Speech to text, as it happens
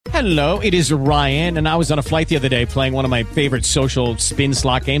Hello, it is Ryan, and I was on a flight the other day playing one of my favorite social spin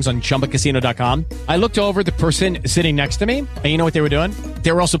slot games on ChumbaCasino.com. I looked over at the person sitting next to me, and you know what they were doing?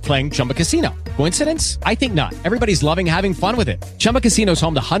 They were also playing Chumba Casino. Coincidence? I think not. Everybody's loving having fun with it. Chumba Casino is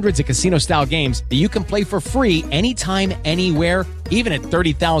home to hundreds of casino-style games that you can play for free anytime, anywhere, even at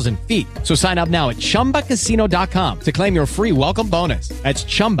 30,000 feet. So sign up now at ChumbaCasino.com to claim your free welcome bonus. That's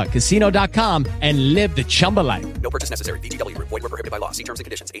ChumbaCasino.com and live the Chumba life. No purchase necessary. VGW. Void where prohibited by law. See terms and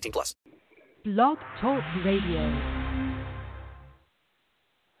conditions. 18 plus. Blog Talk Radio.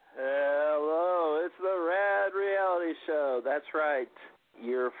 Hello, it's the Rad Reality Show. That's right.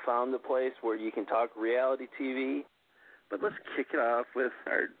 You've found the place where you can talk reality TV. But let's kick it off with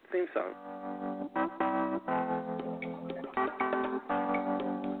our theme song.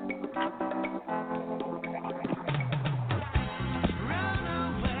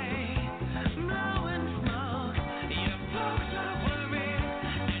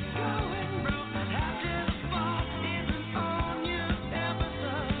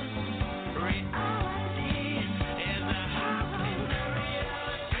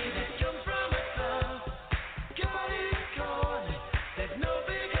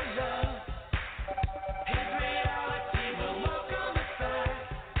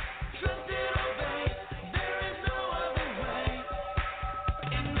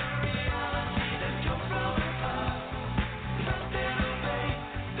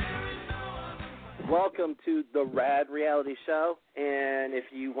 Welcome to the Rad Reality Show, and if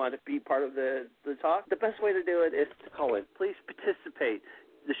you want to be part of the talk, the best way to do it is to call in. Please participate.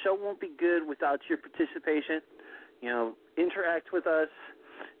 The show won't be good without your participation. You know, interact with us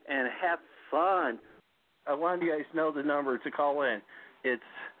and have fun. I wanted you guys to know the number to call in. It's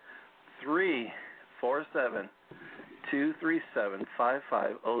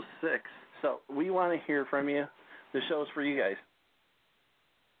 347-237-5506. So we want to hear from you. The show's for you guys.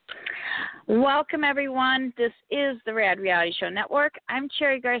 Welcome, everyone. This is the Rad Reality Show Network. I'm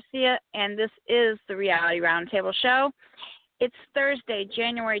Cherry Garcia, and this is the Reality Roundtable Show. It's Thursday,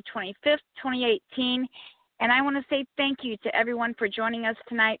 January 25th, 2018, and I want to say thank you to everyone for joining us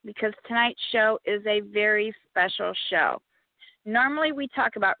tonight because tonight's show is a very special show. Normally, we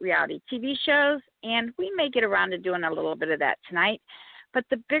talk about reality TV shows, and we may get around to doing a little bit of that tonight, but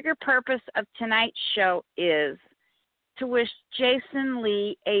the bigger purpose of tonight's show is to wish Jason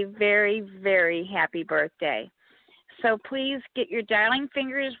Lee a very, very happy birthday. So please get your dialing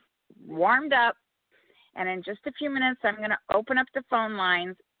fingers warmed up, and in just a few minutes I'm going to open up the phone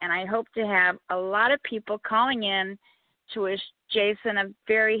lines, and I hope to have a lot of people calling in to wish Jason a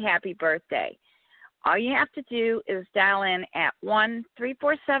very happy birthday. All you have to do is dial in at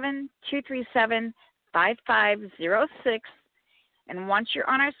 1-347-237-5506. And once you're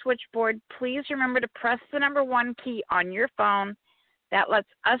on our switchboard, please remember to press the number 1 key on your phone. That lets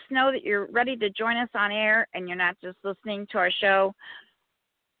us know that you're ready to join us on air and you're not just listening to our show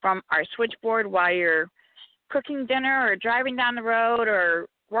from our switchboard while you're cooking dinner or driving down the road or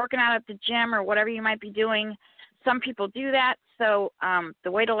working out at the gym or whatever you might be doing. Some people do that. So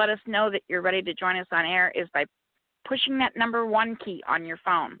the way to let us know that you're ready to join us on air is by pushing that number 1 key on your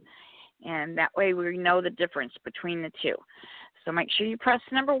phone. And that way we know the difference between the two. So make sure you press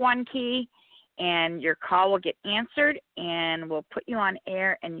the number 1 key, and your call will get answered, and we'll put you on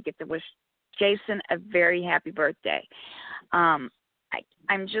air, and you get to wish Jason a very happy birthday. I'm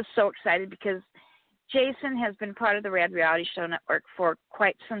just so excited because Jason has been part of the Rad Reality Show Network for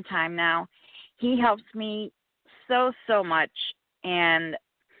quite some time now. He helps me so much, and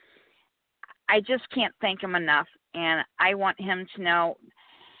I just can't thank him enough, and I want him to know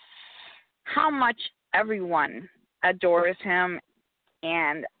how much everyone adores him,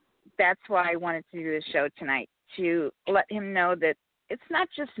 and that's why I wanted to do the show tonight, to let him know that it's not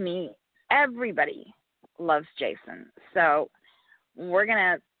just me. Everybody loves Jason. So we're going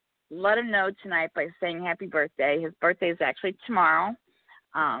to let him know tonight by saying happy birthday. His birthday is actually tomorrow,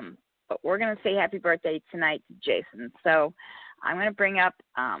 but we're going to say happy birthday tonight to Jason. So I'm going to bring up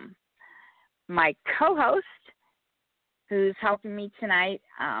my co-host who's helping me tonight,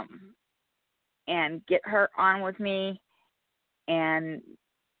 and get her on with me, and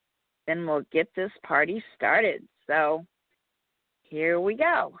then we'll get this party started. So here we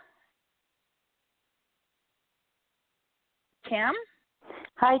go. Kim?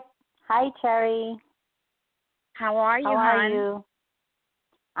 Hi, Cherry. How are you, hon? How are you?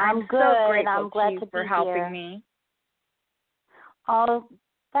 I'm good. So grateful I'm glad to you to be for helping here. me. Oh,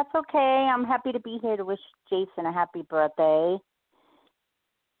 that's okay. I'm happy to be here to wish Jason a happy birthday.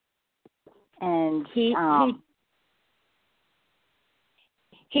 And he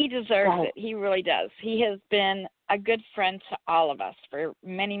deserves it. He really does. He has been a good friend to all of us for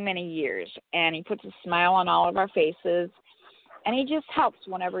many, many years, and he puts a smile on all of our faces, and he just helps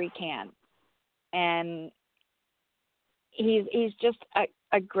whenever he can. And he's just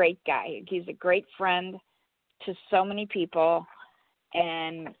a great guy. He's a great friend to so many people,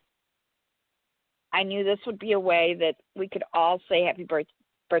 and I knew this would be a way that we could all say happy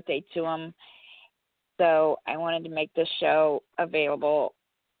birthday to him. So I wanted to make this show available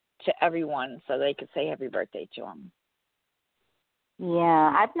to everyone so they could say happy birthday to him.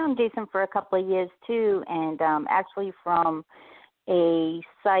 Yeah, I've known Jason for a couple of years too, and actually from a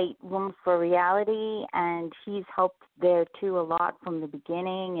site, Room for Reality, and he's helped there too a lot from the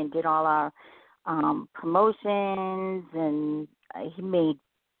beginning and did all our promotions, and he made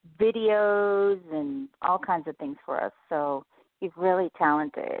videos and all kinds of things for us. So he's really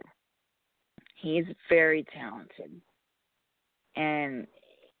talented. He's very talented, and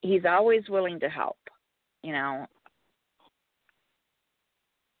he's always willing to help. You know,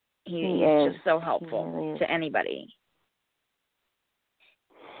 he's just so helpful to anybody.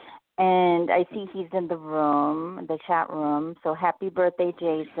 And I see he's in the room, the chat room. So happy birthday,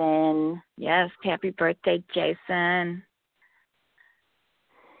 Jason. Yes, happy birthday, Jason.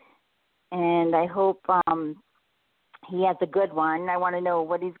 And I hope he has a good one. I want to know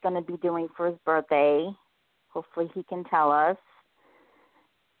what he's going to be doing for his birthday. Hopefully he can tell us.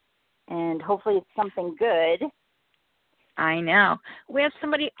 And hopefully it's something good. I know. We have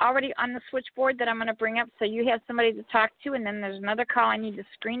somebody already on the switchboard that I'm going to bring up, so you have somebody to talk to, and then there's another call I need to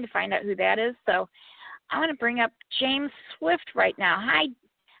screen to find out who that is. So I'm going to bring up James Swift right now.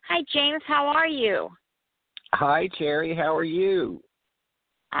 Hi, James. How are you? Hi, Cherry. How are you?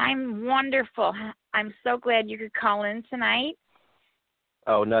 I'm wonderful. I'm so glad you could call in tonight.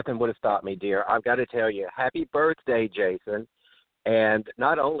 Oh, nothing would have stopped me, dear. I've got to tell you, happy birthday, Jason. And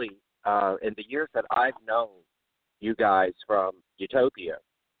not only in the years that I've known you guys from Utopia,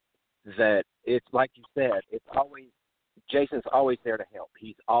 that it's like you said, it's always, Jason's always there to help.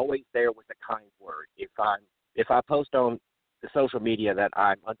 He's always there with a kind word. If I post on the social media that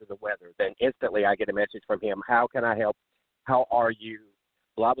I'm under the weather, then instantly I get a message from him. How can I help? How are you?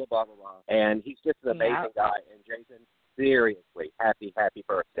 Blah, blah, blah, blah, blah. And he's just an amazing guy. And Jason, seriously, happy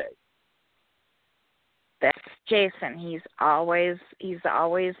birthday. That's Jason. He's always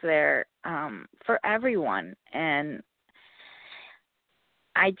there for everyone, and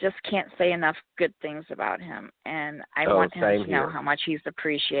I just can't say enough good things about him. And I want him to know how much he's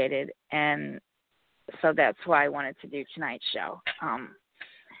appreciated, and so that's why I wanted to do tonight's show.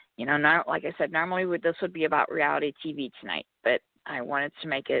 You know, not like I said, normally this would be about reality TV tonight, but I wanted to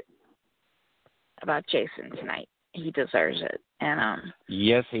make it about Jason tonight. He deserves it, and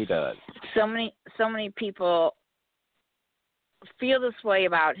yes, he does. So many people feel this way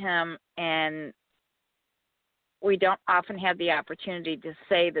about him, and we don't often have the opportunity to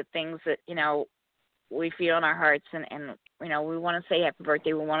say the things that, you know, we feel in our hearts, and you know, we want to say happy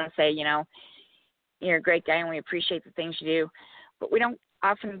birthday. We want to say, you know, you're a great guy, and we appreciate the things you do, but we don't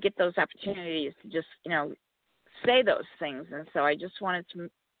often get those opportunities to just, you know, say those things. And so I just wanted to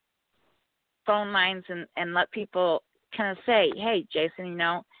phone lines and let people kind of say, hey, Jason, you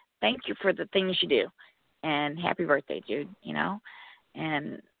know, thank you for the things you do, and happy birthday, dude, you know.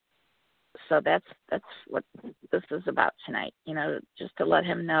 And so that's what this is about tonight, you know, just to let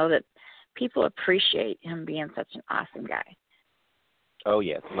him know that people appreciate him being such an awesome guy. Oh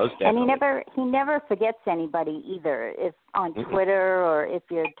yes, most definitely. And he never forgets anybody either. If on Twitter or if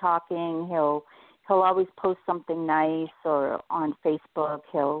you're talking, he'll always post something nice, or on Facebook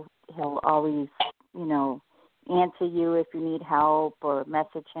he'll always, you know, answer you if you need help or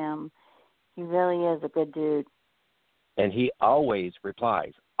message him. He really is a good dude. And he always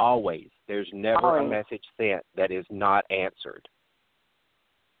replies. Always. There's never a message sent that is not answered.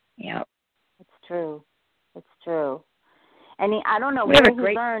 Yep. It's true. And I don't know where he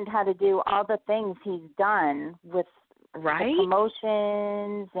learned how to do all the things he's done with the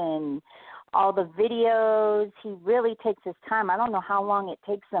promotions and all the videos. He really takes his time. I don't know how long it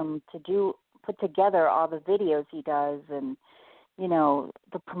takes him to put together all the videos he does and, you know,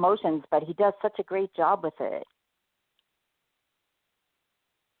 the promotions, but he does such a great job with it.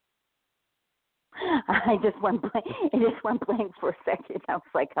 I just went blank for a second. I was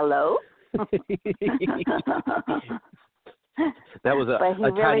like, hello? That was a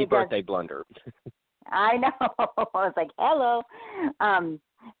really tiny birthday blunder. I know. I was like, hello.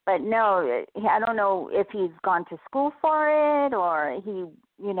 But no, I don't know if he's gone to school for it or he,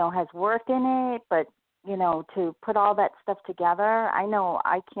 you know, has work in it. But, you know, to put all that stuff together, I know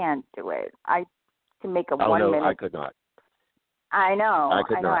I can't do it. I can make a 1 minute. I could not. I know. I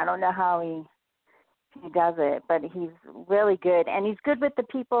could not. I don't know how he He does it, but he's really good. And he's good with the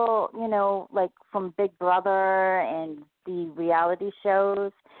people, like from Big Brother and the reality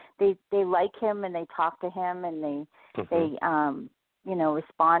shows. They like him and they talk to him and they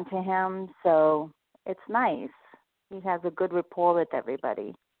respond to him. So it's nice. He has a good rapport with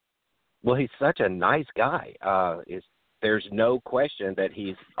everybody. Well, he's such a nice guy. There's no question that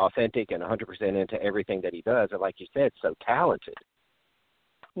he's authentic and 100% into everything that he does. And like you said, so talented.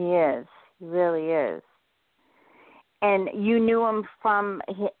 He is. He really is. And you knew him from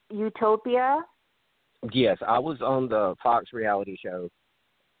Utopia? Yes, I was on the Fox reality show,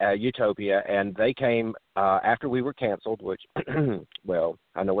 Utopia, and they came after we were canceled, which, well,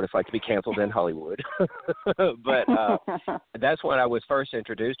 I know what it's like to be canceled in Hollywood. But that's when I was first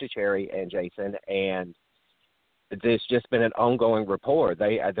introduced to Cherry and Jason, and there's just been an ongoing rapport.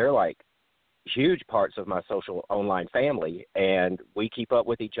 They're like huge parts of my social online family, and we keep up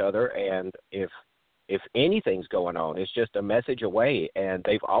with each other, and if anything's going on, it's just a message away, and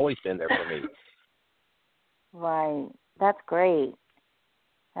they've always been there for me. Right. That's great.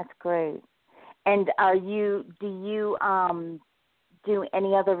 That's great. And do you do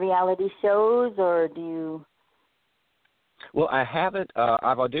any other reality shows, or do you? Well, I haven't.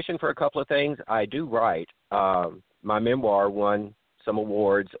 I've auditioned for a couple of things. I do write. My memoir won some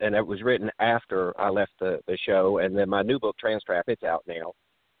awards, and it was written after I left the show. And then my new book, Transtrap, it's out now,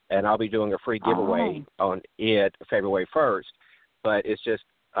 and I'll be doing a free giveaway on it February 1st. But it's just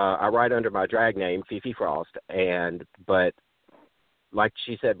I write under my drag name, Fifi Frost, but like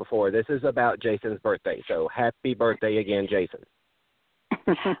she said before, this is about Jason's birthday. So happy birthday again, Jason.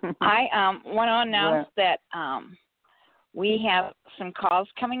 I want to announce that we have some calls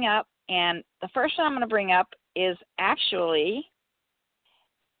coming up, and the first one I'm going to bring up is actually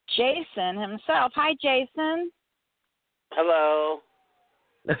Jason himself. Hi, Jason. Hello.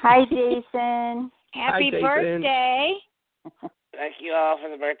 Hi, Jason. Happy Jason. birthday. Thank you all for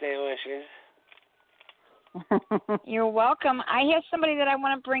the birthday wishes. You're welcome. I have somebody that I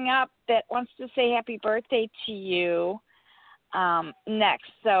want to bring up that wants to say happy birthday to you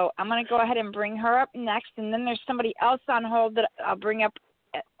next. So I'm going to go ahead and bring her up next, and then there's somebody else on hold that I'll bring up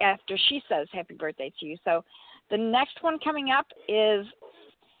after she says happy birthday to you. So the next one coming up is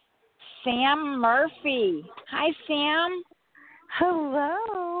Sam Murphy. Hi, Sam.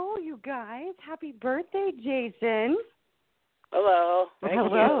 Hello, you guys. Happy birthday, Jason. Hello.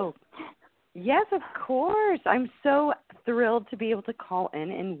 Hello. Yes, of course. I'm so thrilled to be able to call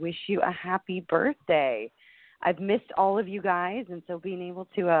in and wish you a happy birthday. I've missed all of you guys, and so being able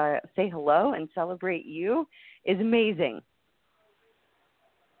to say hello and celebrate you is amazing.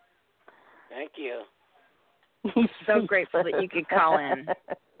 Thank you. He's so grateful that you could call in.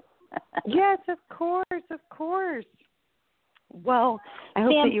 Yes, of course, of course. Well, I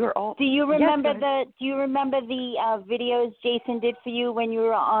hope Sam, that you were all. Do you remember yes, the videos Jason did for you when you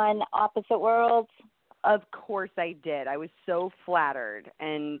were on Opposite Worlds? Of course I did. I was so flattered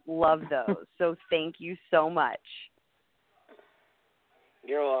and love those. So thank you so much.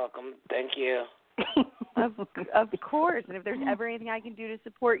 You're welcome. Thank you. Of course. And if there's ever anything I can do to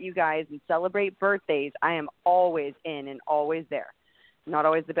support you guys and celebrate birthdays, I am always in and always there. Not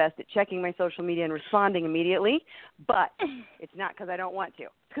always the best at checking my social media and responding immediately, but it's not because I don't want to.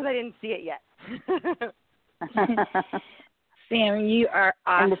 It's because I didn't see it yet. Sam, you are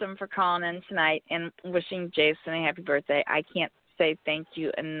awesome for calling in tonight and wishing Jason a happy birthday. I can't say thank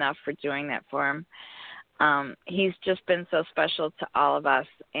you enough for doing that for him. He's just been so special to all of us,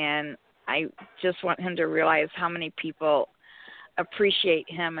 and I just want him to realize how many people appreciate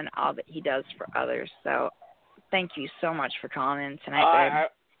him and all that he does for others. So thank you so much for calling in tonight, babe.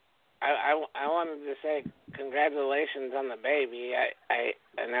 I wanted to say congratulations on the baby.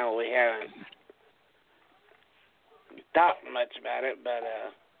 I know we haven't talked much about it, but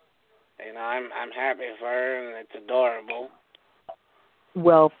I'm happy for her, and it's adorable.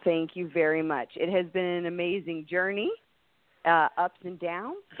 Well, thank you very much. It has been an amazing journey, ups and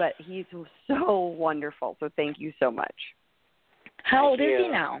downs, but he's so wonderful. So thank you so much. How old is he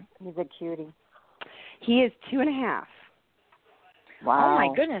now? He's a cutie. He is 2.5. Wow. Oh,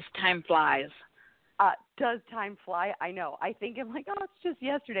 my goodness, time flies. Does time fly? I know. I think I'm like, oh, it's just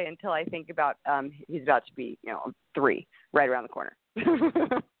yesterday until I think about he's about to be, 3, right around the corner.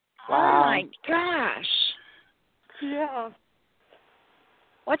 Wow. Oh, my gosh. Yeah.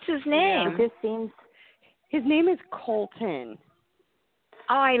 What's his name? Yeah. His name is Colton.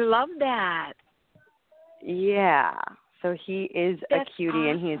 Oh, I love that. Yeah. So he is That's a cutie, awesome.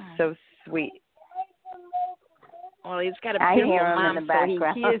 and he is so sweet. Well, he's got a I beautiful hear him mom, in the so he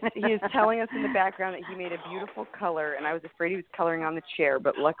background. He is telling us in the background that he made a beautiful color, and I was afraid he was coloring on the chair,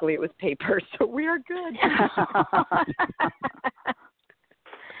 but luckily it was paper, so we are good.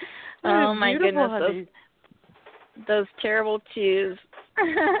 Oh my goodness, those terrible twos.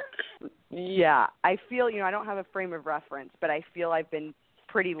 Yeah, I feel, I don't have a frame of reference, but I feel I've been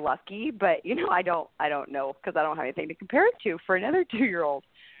pretty lucky, but I don't know because I don't have anything to compare it to for another 2-year-old.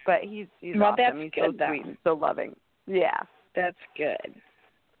 But he's well, awesome. that's He's good, so sweet and so loving. Yeah, that's good.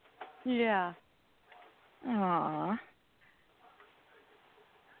 Yeah. Aww.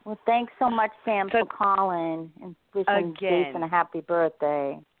 Well, thanks so much, Sam, for calling and wishing Jason a happy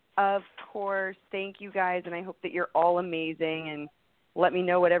birthday. Of course. Thank you guys, and I hope that you're all amazing, and let me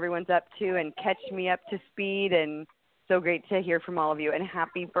know what everyone's up to and catch me up to speed, and so great to hear from all of you, and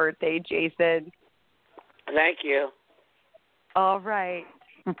happy birthday, Jason. Thank you. All right.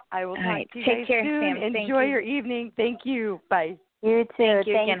 I will talk to you Take guys care, soon. Sam. Enjoy your evening. Thank you. Bye. You too. Thank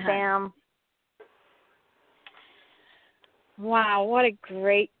you Thanks, again, Sam. Wow, what a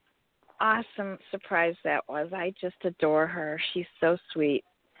great, awesome surprise that was. I just adore her. She's so sweet.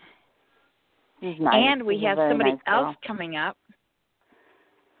 She's nice. And we have somebody nice else coming up.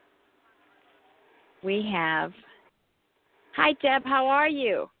 We have, hi, Deb, how are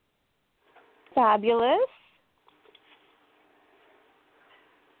you? Fabulous.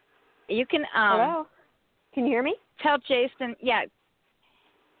 You can, hello. Can you hear me? Tell Jason, yeah.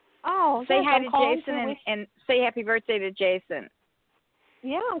 Oh, say yes, hi I'm to Jason and say happy birthday to Jason.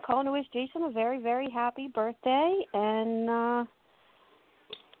 Yeah, I'm calling to wish Jason a very, very happy birthday, and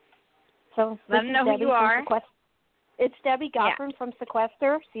so let him know who you are. It's Debbie Goffin from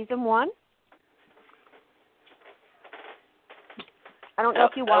Sequester, Season 1. I don't know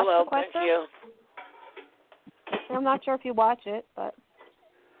if you watch Sequester. Thank you. I'm not sure if you watch it, but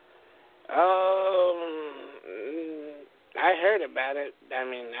I heard about it. I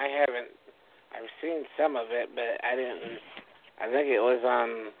mean, I've seen some of it, but I think it was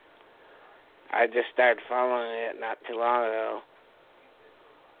I just started following it not too long ago.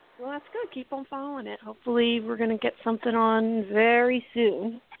 well, that's good. Keep on following it. Hopefully, we're going to get something on very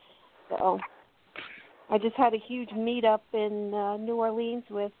soon. So, I just had a huge meetup in New Orleans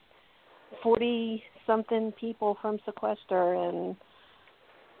with 40-something people from Sequester, and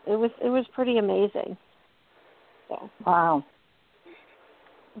it was pretty amazing. So. Wow.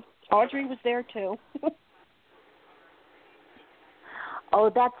 Audrey was there too. Oh,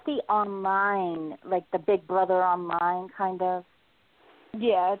 that's the online, like the Big Brother online kind of?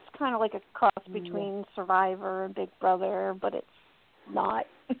 Yeah, it's kind of like a cross between Survivor and Big Brother, but it's not.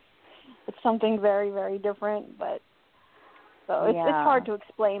 It's something very, very different, but so it's hard to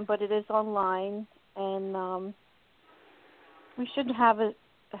explain, but it is online, and we should have a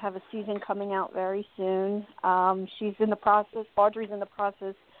season coming out very soon. Audrey's in the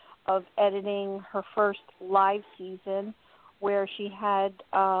process of editing her first live season, where she had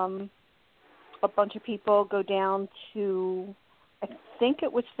a bunch of people go down to, I think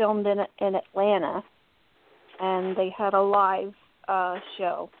it was filmed in Atlanta, and they had a live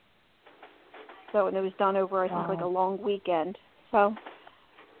show. So, and it was done over, I think, like a long weekend. So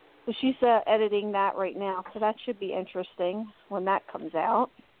she's editing that right now, so that should be interesting when that comes out.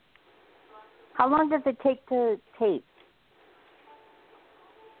 How long does it take to tape?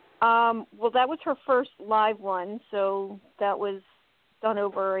 Well, that was her first live one, so that was done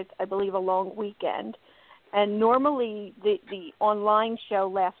over, I believe, a long weekend. And normally the online show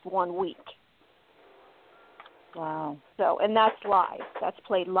lasts 1 week. Wow. So, and that's live. That's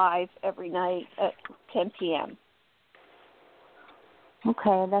played live every night at 10 p.m.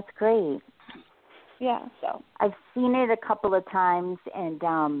 Okay, that's great. Yeah, so. I've seen it a couple of times, and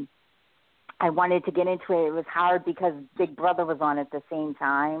I wanted to get into it. It was hard because Big Brother was on at the same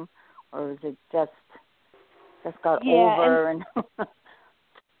time, or was it just got over? And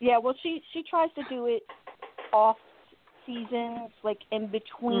yeah, well, she tries to do it off seasons, like in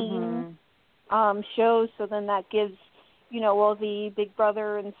between shows, so then that gives, all the Big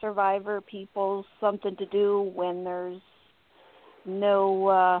Brother and Survivor people something to do when there's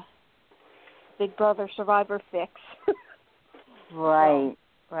no Big Brother Survivor fix. Right,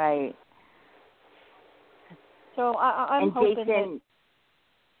 right. So I'm hoping Jason, that,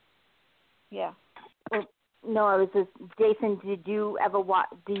 yeah. Well, no, I was just, Jason, did you ever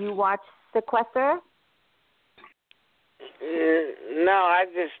do you watch Sequester? No, I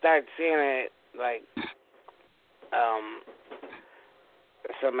just started seeing it, like,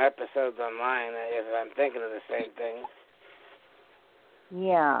 some episodes online, if I'm thinking of the same thing.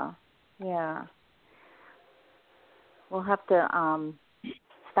 Yeah. We'll have to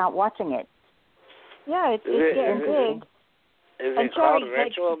start watching it. Yeah, it's getting big. Is it called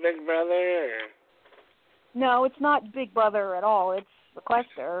Virtual Big Brother? Or? No, it's not Big Brother at all. It's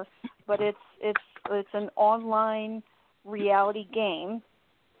Sequester, but it's an online reality game,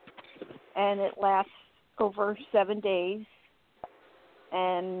 and it lasts over 7 days.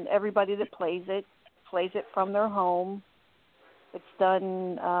 And everybody that plays it from their home. It's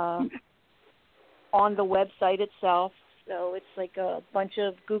done on the website itself, so it's like a bunch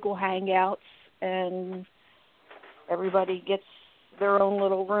of Google Hangouts, and everybody gets their own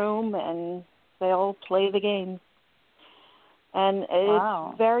little room, and they all play the game. And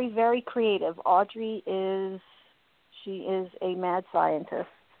it's very, very creative. Audrey is a mad scientist.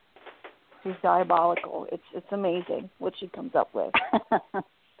 She's diabolical. It's amazing what she comes up with.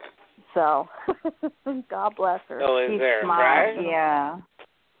 So, God bless her. So is there a prize? Yeah.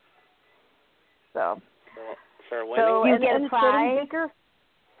 So. For winning? So you get a prize?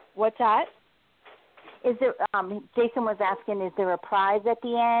 What's that? Is there? Jason was asking, is there a prize at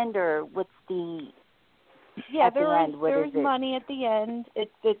the end, or what's the? Yeah, at the end? What there's is it? money at the end.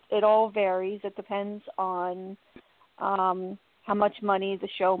 It all varies. It depends on how much money the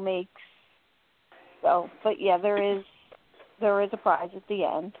show makes. So, but yeah, there is a prize at the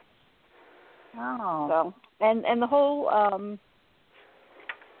end. Oh. So, and the whole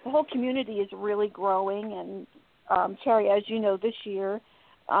community is really growing. And Cherry, as you know, this year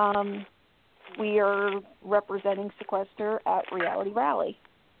we are representing Sequester at Reality Rally.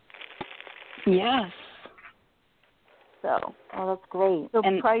 Yes. So, that's great.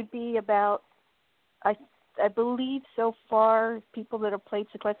 There'll probably be about, I believe so far, people that have played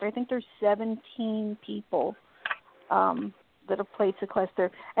Sequester. I think there's 17 people that have played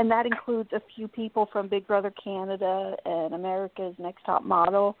Sequester, and that includes a few people from Big Brother Canada and America's Next Top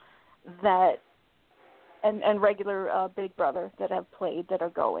Model that, and regular Big Brother that have played that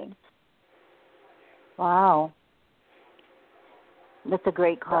are going. Wow. That's a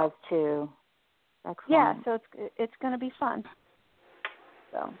great cause too. Excellent. Yeah, so it's going to be fun.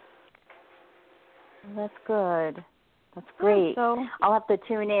 So. That's good. That's great. So I'll have to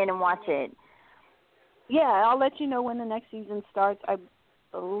tune in and watch it. Yeah, I'll let you know when the next season starts. I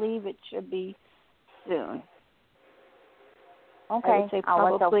believe it should be soon. Okay, I would say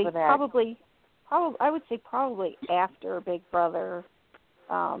I'll watch out for that. Probably. I would say probably after Big Brother,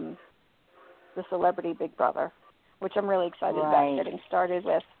 the Celebrity Big Brother, which I'm really excited about getting started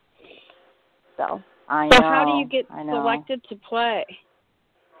with. So how do you get selected to play?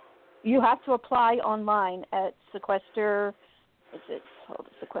 You have to apply online at Sequester. Is it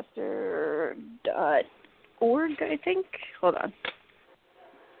sequester.org, I think? Hold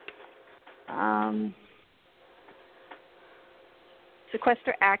on.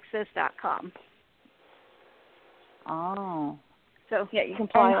 sequesteraccess.com. Oh. So, yeah, you can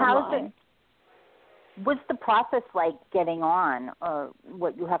apply online. What's the process like getting on, or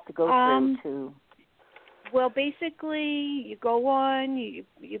what you have to go through to? Well, basically, you go on, you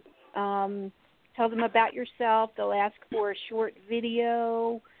tell them about yourself. They'll ask for a short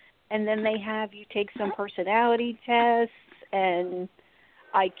video, and then they have you take some personality tests and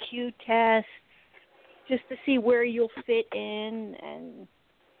IQ tests just to see where you'll fit in, and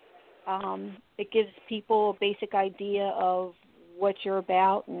it gives people a basic idea of what you're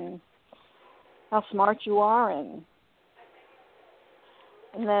about and how smart you are, and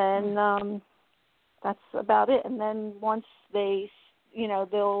then that's about it. And then once they,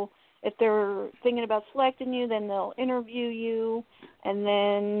 if they're thinking about selecting you, then they'll interview you, and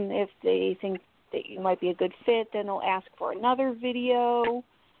then if they think that you might be a good fit, then they'll ask for another video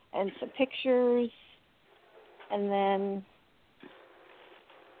and some pictures, and then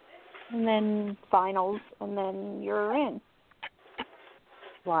finals, and then you're in.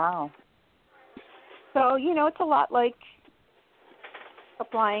 Wow. So, it's a lot like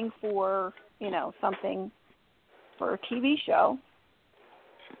applying for, something for a TV show.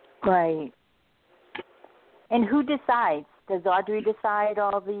 Right. And who decides? Does Audrey decide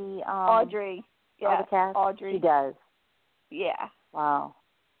all the Audrey. Yeah. All the cast? Audrey. She does. Yeah. Wow.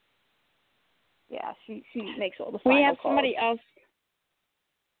 Yeah, she makes all the final We have calls. somebody else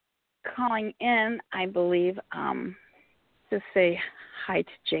calling in, I believe, to say hi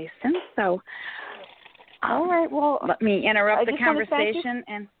to Jason. So, all right. Well, let me interrupt the conversation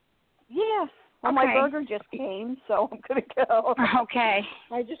and. Yeah. Well, my burger just came, so I'm going to go. Okay.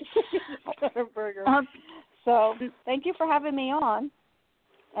 I just got a burger. So, thank you for having me on.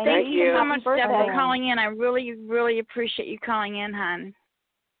 And thank you so much, Deb, for calling in. I really, really appreciate you calling in, hon.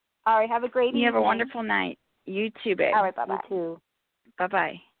 All right. Have a great evening. You have a wonderful night. You too, babe. All right. Bye-bye. You too.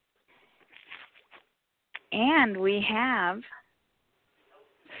 Bye-bye. And we have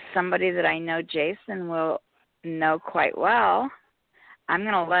somebody that I know Jason will know quite well. I'm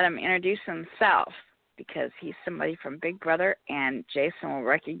going to let him introduce himself because he's somebody from Big Brother, and Jason will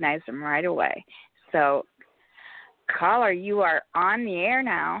recognize him right away. So, caller, you are on the air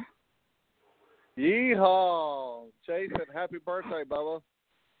now. Yeehaw! Jason, happy birthday, Bubba.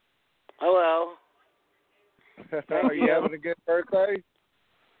 Hello. Are you having a good birthday?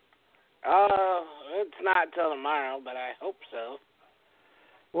 It's not till tomorrow, but I hope so.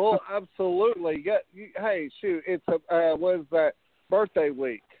 Well, absolutely. Hey, shoot, it's what is that, birthday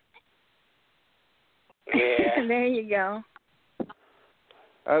week? Yeah. There you go.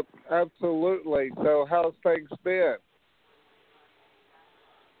 Absolutely. So how's things been?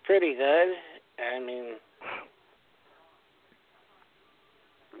 Pretty good. I mean...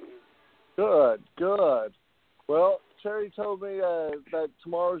 Good. Well, Cherry told me that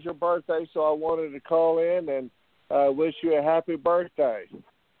tomorrow's your birthday, so I wanted to call in and wish you a happy birthday.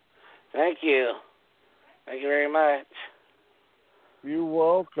 Thank you. Thank you very much. You're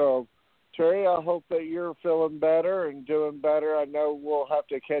welcome. Cherry, I hope that you're feeling better and doing better. I know we'll have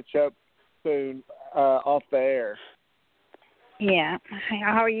to catch up soon off the air. Yeah.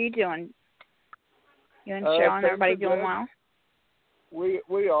 How are you doing? You and Cheryl and everybody doing well? We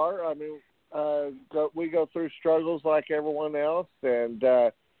are. I mean, we go through struggles like everyone else, and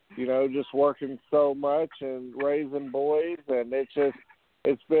just working so much and raising boys, and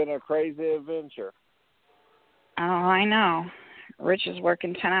it's been a crazy adventure. Oh, I know. Rich is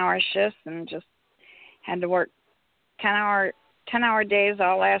working 10-hour shifts and just had to work 10-hour days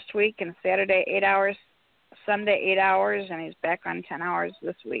all last week, and Saturday 8 hours, Sunday 8 hours, and he's back on 10 hours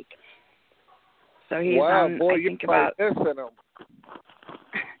this week. So he's on, boy, I think about missing him.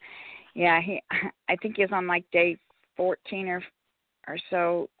 Yeah, I think he's on like day 14 or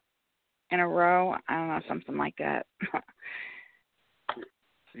so in a row. I don't know, something like that.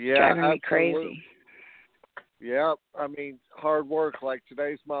 Yeah, driving me absolutely. crazy. Yeah, I mean, hard work. Like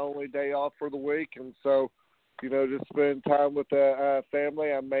today's my only day off for the week, and so, just spend time with the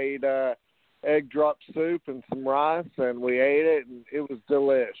family. I made egg drop soup and some rice, and we ate it, and it was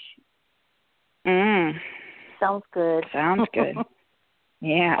delish. Sounds good. Sounds good.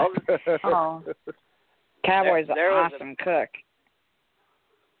 Yeah. Oh. Cowboy's an awesome cook.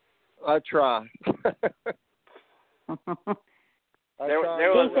 I try.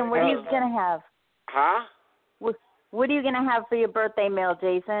 Jason, what are you going to have? Huh? What are you going to have for your birthday meal,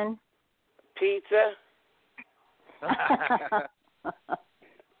 Jason? Pizza.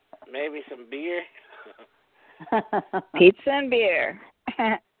 Maybe some beer. Pizza and beer.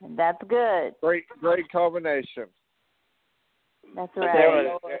 That's good. Great combination. That's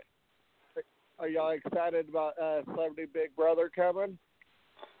right. Are y'all excited about Celebrity Big Brother coming?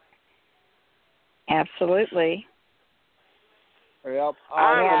 Absolutely. Yep.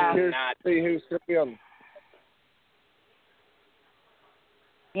 I'm curious to see who's going to be on.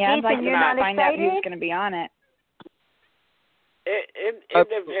 Yeah, I'd like to find out excited? who's going to be on it. It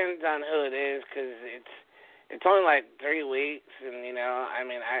depends on who it is, because it's only like 3 weeks, and I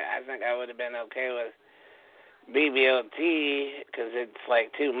mean, I think I would have been okay with BBOT because it's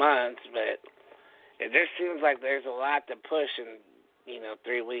like 2 months, but it just seems like there's a lot to push in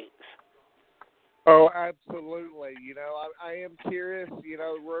 3 weeks. Oh, absolutely. I am curious.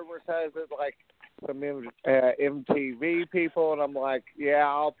 Rumors has it like some MTV people, and I'm like, yeah,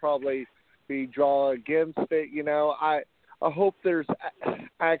 I'll probably be drawn against it. I hope there's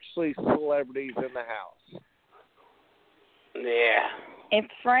actually celebrities in the house. Yeah. If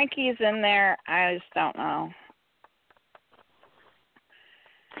Frankie's in there, I just don't know.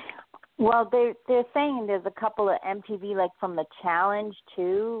 Well, they're saying there's a couple of MTV, like from the challenge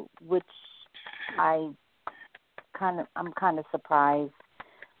too, which I'm kind of surprised.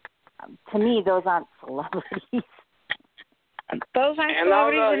 To me, those aren't celebrities. Those aren't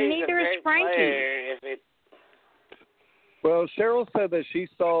celebrities, and neither is Frankie. Well, Cheryl said that she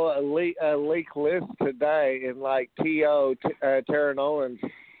saw a leak list today, and like T.O. Taryn Owens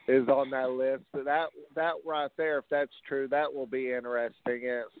is on that list. So that right there, if that's true, that will be interesting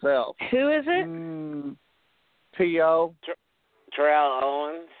in itself. Who is it? T.O. Terrell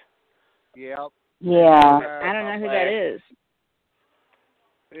Owens. Yep. Yeah. I don't know who that is.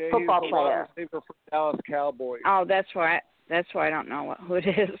 Yeah, football he's player. He's for Dallas Cowboys. Oh, that's why I don't know who it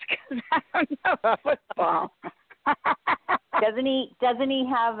is, because I don't know football. Doesn't he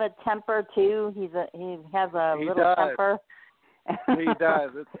have a temper too? He has a little temper. He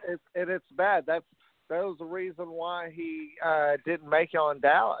does. It's bad. That was the reason why he didn't make it on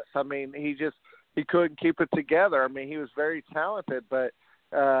Dallas. I mean, he couldn't keep it together. I mean, he was very talented, but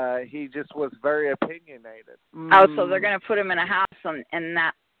he just was very opinionated. Oh, so they're going to put him in a house and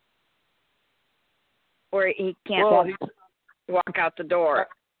not where he can't walk out the door.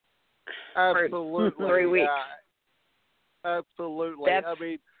 Absolutely. For 3 weeks. Absolutely. I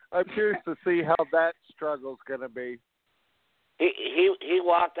mean, I'm curious to see how that struggle's going to be. He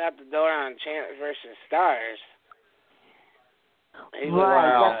walked out the door on Chance versus Stars.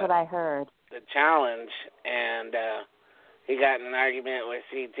 That's what I heard. The challenge, and he got in an argument with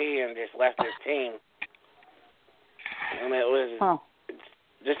CT and just left his team. And it was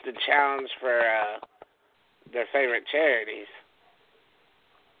just a challenge for their favorite charities.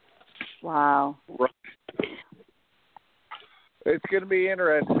 Wow. It's going to be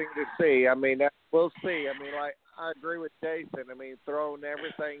interesting to see. I mean, we'll see. I mean, like, I agree with Jason. I mean, throwing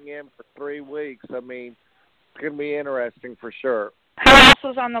everything in for 3 weeks, I mean, it's going to be interesting for sure. Who else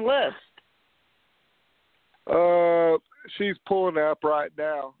was on the list? She's pulling up right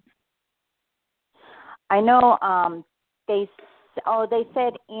now. I know they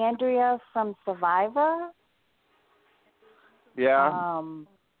said Andrea from Survivor. Yeah. And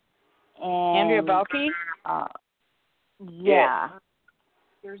Andrea Belke? Yeah.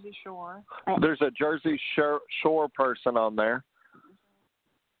 Jersey Shore. There's a Jersey Shore person on there.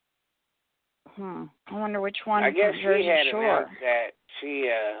 I wonder which one. I guess Jersey she had Shore. announced that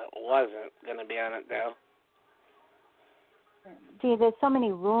she wasn't going to be on it, though. See, there's so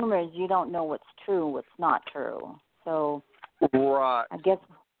many rumors you don't know what's true, what's not true. So, right. I guess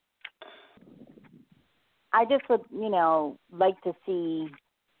I just would, like to see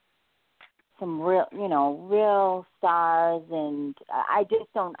some real stars, and I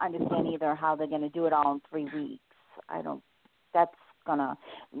just don't understand either how they're going to do it all in 3 weeks. That's gonna,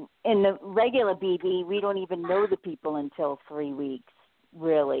 in the regular BB, we don't even know the people until 3 weeks,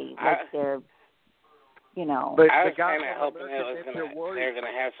 really. They're, But I was kind of hoping they're going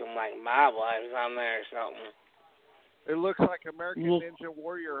to have some, like, mob wives on there or something. It looks like American Ninja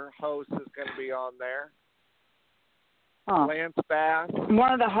Warrior host is going to be on there. Lance Bass.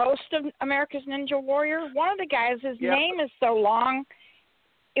 One of the hosts of America's Ninja Warrior. One of the guys, his name is so long,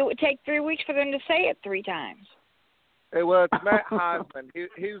 it would take 3 weeks for them to say it 3 times. Well, it's Matt Heisman.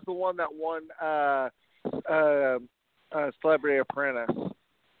 He's the one that won Celebrity Apprentice.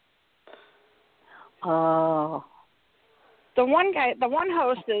 Oh. The one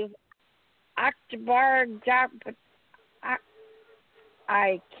host is Akbar.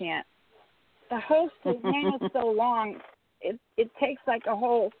 I can't. The host, his name is so long, it takes like a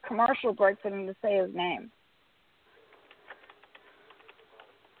whole commercial break for him to say his name.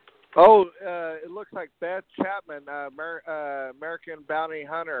 Oh, it looks like Beth Chapman, American Bounty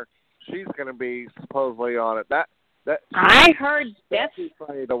Hunter. She's going to be supposedly on it. I heard Beth.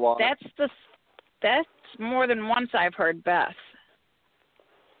 Funny to watch. That's more than once I've heard Beth.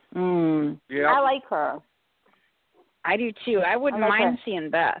 Yeah. I like her. I do too. I wouldn't mind seeing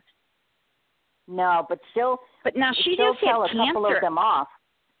Beth. No, but now she she'll just tell had a couple cancer. of them off.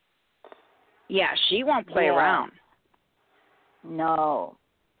 Yeah, she won't play around. No.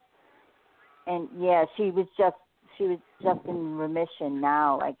 And she was just in remission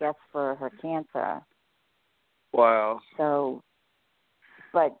now, I guess, for her cancer. Wow. So,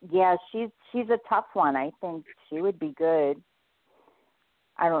 but she's a tough one. I think she would be good.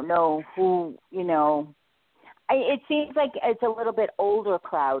 I don't know who, it seems like it's a little bit older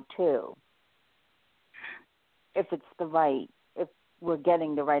crowd too. If we're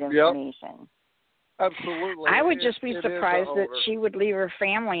getting the right information. Absolutely. I would just be surprised that she would leave her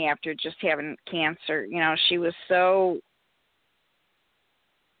family after just having cancer. She was so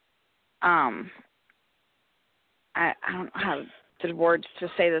I don't know how the words to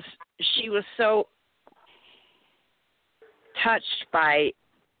say this. She was so touched by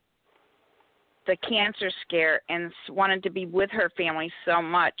the cancer scare and wanted to be with her family so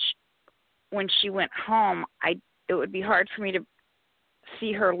much. When she went home, it would be hard for me to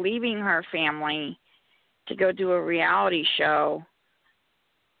see her leaving her family to go do a reality show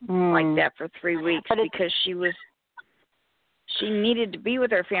like that for 3 weeks because she needed to be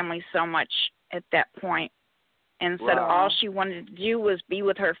with her family so much at that point. And said all she wanted to do was be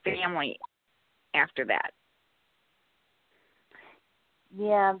with her family after that.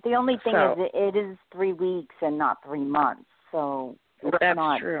 Yeah, the only thing is it is 3 weeks and not 3 months, so it's that's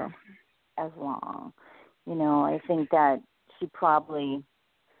not true. As long. I think that she probably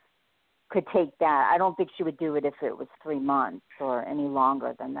could take that. I don't think she would do it if it was 3 months or any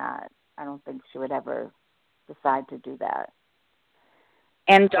longer than that. I don't think she would ever decide to do that.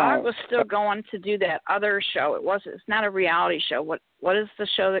 And Doug was still going to do that other show. It's not a reality show. What is the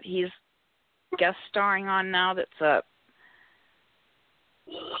show that he's guest starring on now that's a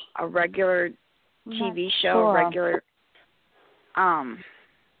regular TV show, sure. regular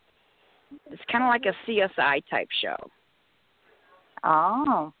It's kind of like a CSI type show.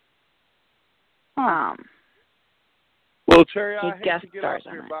 Oh. Well, Terry, he I hate guest to get stars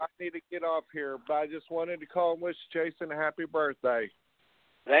off here, on but I need to get off here. But I just wanted to call and wish Jason a happy birthday.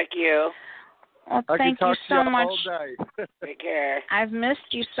 Thank you. Well, I thank can you talk so to you much. all day. Take care. I've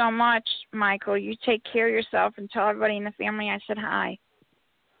missed you so much, Michael. You take care of yourself and tell everybody in the family I said hi.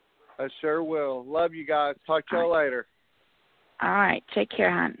 I sure will. Love you guys. Talk to y'all later. All right. Take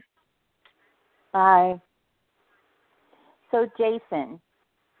care, hon. Bye. So, Jason.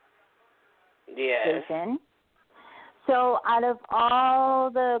 Yes. Jason. So, out of all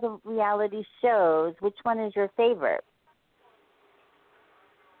the reality shows, which one is your favorite?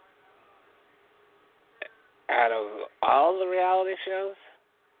 Out of all the reality shows?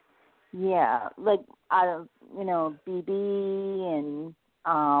 Yeah, like out of, BB and,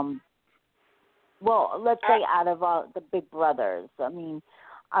 well, let's say out of all the Big Brothers. I mean,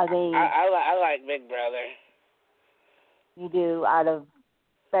 are they... I like Big Brother. You do, out of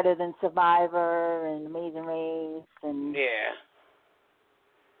Better Than Survivor and Amazing Race and... Yeah.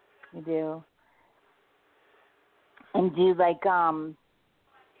 You do. And do you like talking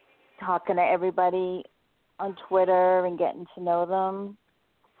to everybody on Twitter and getting to know them?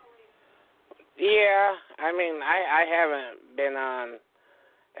 Yeah, I mean, I haven't been on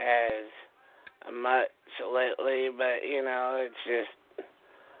as much lately, but, it's just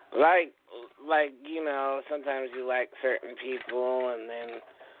like, sometimes you like certain people and then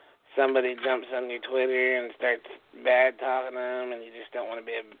somebody jumps on your Twitter and starts bad talking to them and you just don't want to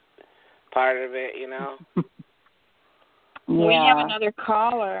be a part of it, Yeah. We have another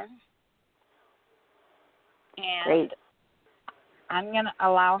caller. And Great. I'm going to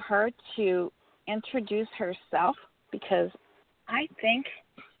allow her to introduce herself because I think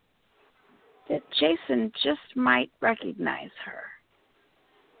that Jason just might recognize her.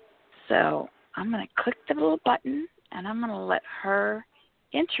 So I'm going to click the little button and I'm going to let her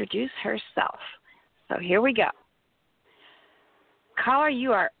introduce herself. So here we go. Caller,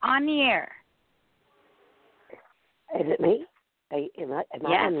 you are on the air. Is it me? Am I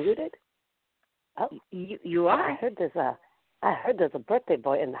unmuted? Oh, you are. I heard there's a birthday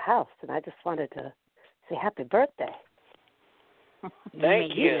boy in the house, and I just wanted to say happy birthday.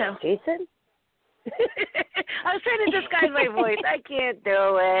 Thank you. Jason? I was trying to disguise my voice. I can't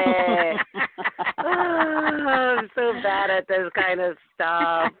do it. I'm so bad at this kind of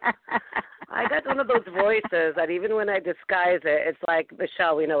stuff. I got one of those voices that even when I disguise it, it's like,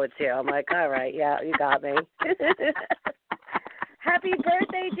 Michelle, we know it's you. I'm like, all right, yeah, you got me. Happy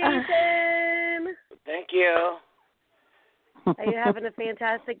birthday, Jason. Thank you. Are you having a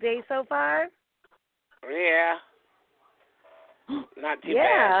fantastic day so far? Yeah. Not too bad.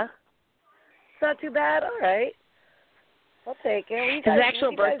 Yeah. It's not too bad. All right. I'll take it. His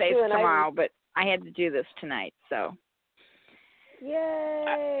actual birthday's tomorrow, but I had to do this tonight, so.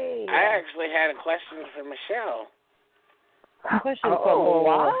 Yay. I actually had a question for Michelle. Question for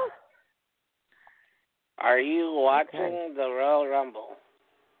what? Are you watching the Royal Rumble?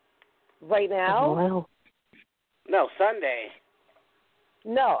 Right now? Well. No, Sunday.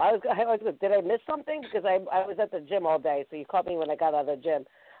 No, I was. Did I miss something? Because I was at the gym all day, so you caught me when I got out of the gym.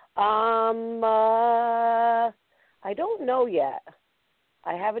 I don't know yet.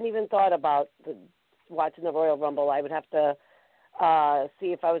 I haven't even thought about watching the Royal Rumble. I would have to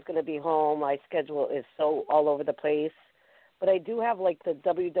see if I was going to be home. My schedule is so all over the place. But I do have, like, the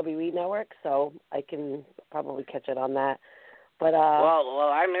WWE Network, so I can probably catch it on that. But well,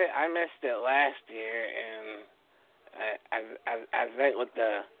 I missed it last year, and I think with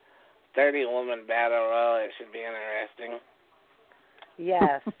the 30-woman battle royal, it should be interesting.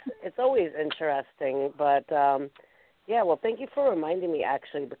 Yes, it's always interesting. But, yeah, well, thank you for reminding me,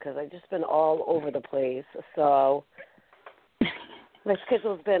 actually, because I've just been all over the place. So my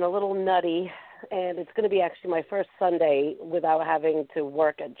schedule's been a little nutty. And it's going to be actually my first Sunday without having to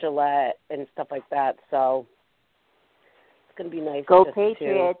work at Gillette and stuff like that. So it's going to be nice. Go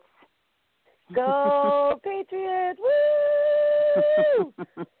Patriots. Go Patriots. Woo!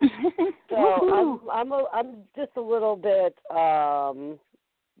 So I'm just a little bit,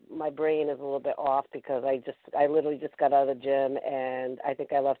 my brain is a little bit off because I literally just got out of the gym and I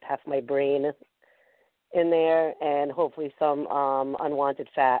think I left half my brain in there and hopefully some unwanted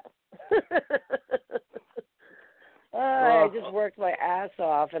fat. I just worked my ass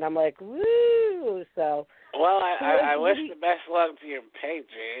off, and I'm like, woo! So. Well, I wish the best luck to your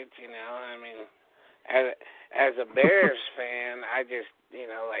Patriots. I mean, as a Bears fan, I just,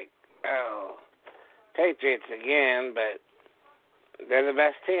 Patriots again, but they're the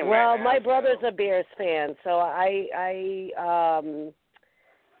best team. Well, right now, my brother's a Bears fan, so I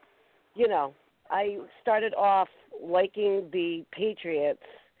I started off liking the Patriots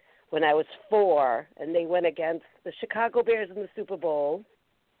when I was 4, and they went against the Chicago Bears in the Super Bowl.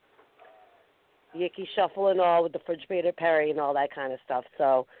 Yicky Shuffle and all with the refrigerator Perry and all that kind of stuff.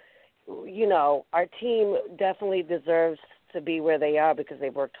 So, our team definitely deserves to be where they are because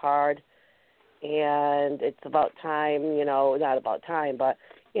they've worked hard. And it's about time, not about time, but,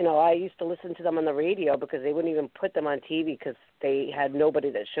 I used to listen to them on the radio because they wouldn't even put them on TV because they had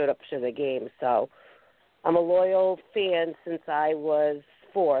nobody that showed up to the game. So I'm a loyal fan since I was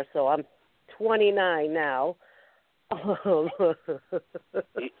 4, so I'm 29 now. What's funny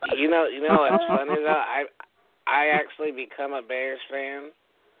though? I actually become a Bears fan.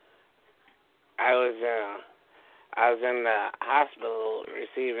 I was in the hospital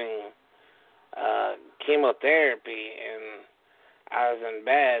receiving chemotherapy, and I was in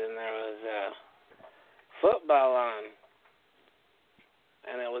bed, and there was football on,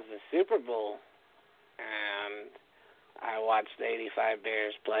 and it was the Super Bowl, and I watched the '85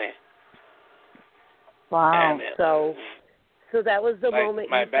 Bears play. Wow! So that was the moment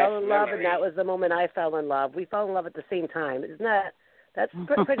you fell in love, and that was the moment I fell in love. We fell in love at the same time. Isn't that's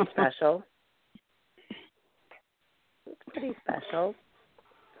pretty special? It's pretty special.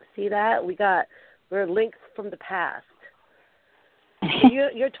 See that? We're linked from the past.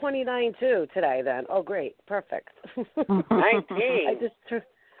 You're 29 too today. Then great, perfect. 19.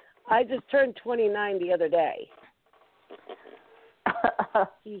 I just turned 29 the other day.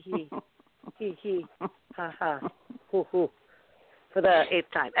 Hee hee, hee hee, ha ha, hoo hoo, for the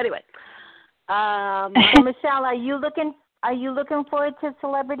 8th time. Anyway, so Michelle, are you looking forward to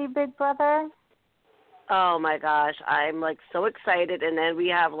Celebrity Big Brother? Oh my gosh, I'm so excited, and then we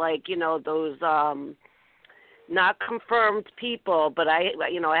have those not confirmed people, but I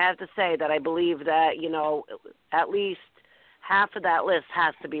have to say that I believe that at least half of that list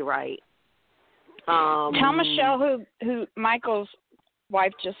has to be right. Tell Michelle who Michael's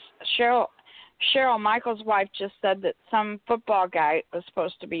wife Cheryl Michael's wife just said that some football guy was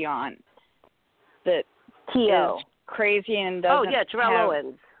supposed to be on that T.O. is crazy and doesn't. Oh yeah, Terrell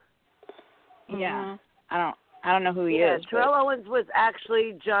Owens. Yeah. I don't know who he is. Yeah, Terrell Owens was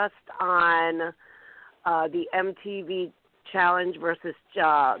actually just on the MTV Challenge versus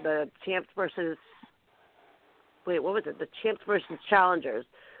the Champs versus what was it? The Champs versus Challengers.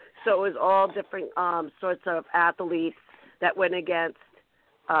 So it was all different sorts of athletes that went against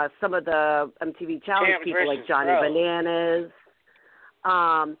some of the MTV Challenge Champs people like Johnny Bananas,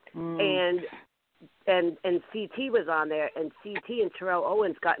 and CT was on there, and CT and Terrell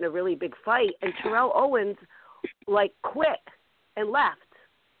Owens got in a really big fight, and Terrell Owens quit and left.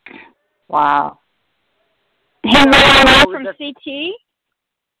 Wow. He ran away from CT?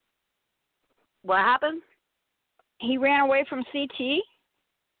 What happened? He ran away from CT?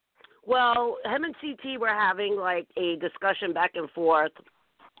 Well, him and CT were having a discussion back and forth.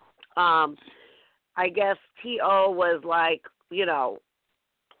 I guess T.O. was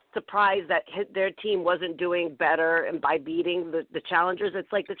surprised that their team wasn't doing better and by beating the Challengers. It's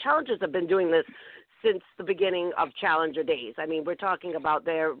the Challengers have been doing this since the beginning of Challenger days. I mean, we're talking about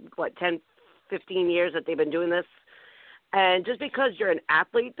their, 10, 15 years that they've been doing this. And just because you're an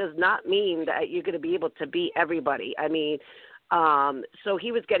athlete does not mean that you're going to be able to beat everybody. I mean, so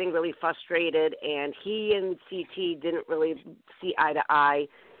he was getting really frustrated, and he and CT didn't really see eye to eye.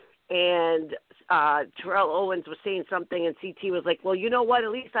 And Terrell Owens was saying something, and CT was like, "Well, you know what?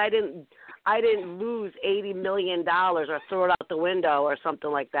 At least I didn't lose $80 million or throw it out the window or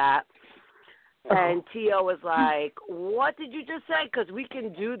something like that." And T.O. was like, "What did you just say? Because we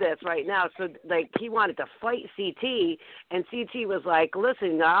can do this right now." So, he wanted to fight CT, and CT was like,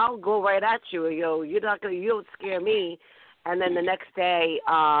 "Listen, I'll go right at you. You don't scare me." And then the next day,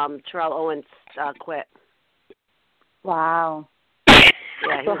 Terrell Owens quit. Wow.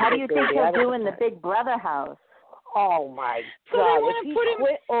 Yeah, so how do you think he'll do in the Big Brother house? Oh, my so God. They if he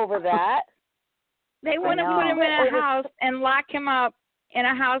quit over that. They want to put him in a house and lock him up in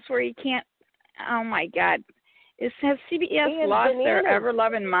a house where he can't. Oh, my God. Has CBS lost their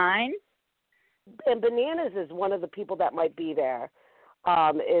ever-loving mind? And Bananas is one of the people that might be there.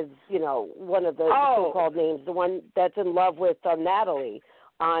 Is, one of the so-called names, the one that's in love with Natalie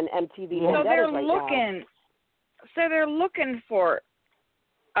on MTV. So they're looking for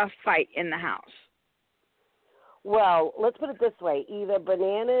a fight in the house. Well, let's put it this way. Either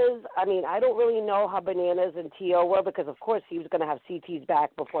Bananas, I don't really know how Bananas and T.O. were because, of course, he was going to have CT's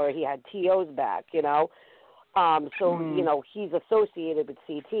back before he had T.O.'s back, he's associated with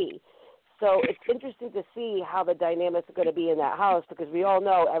CT. So it's interesting to see how the dynamics are going to be in that house because we all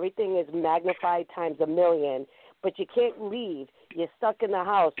know everything is magnified times a million. but you can't leave. You're stuck in the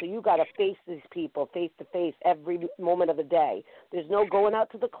house, so you got to face these people face to face every moment of the day. There's no going out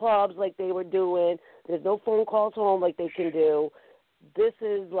to the clubs like they were doing. There's no phone calls home like they can do. This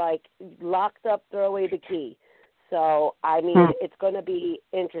is like locked up, throw away the key. So, I mean, it's going to be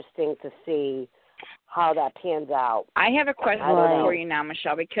interesting to see how that pans out. I have a question for you now,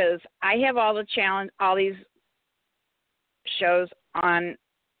 Michelle, because I have all these shows on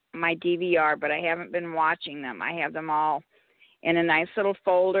my DVR, but I haven't been watching them. I have them all in a nice little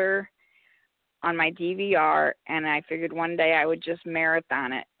folder on my DVR, and I figured one day I would just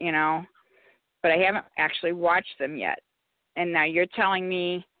marathon it, you know, but I haven't actually watched them yet. And now you're telling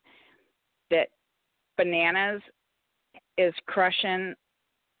me that Bananas is crushing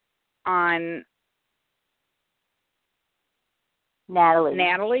on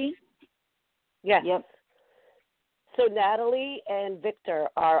Natalie? Yes. Yep. So Natalie and Victor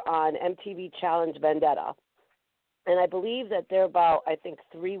are on MTV Challenge Vendetta. And I believe that they're about,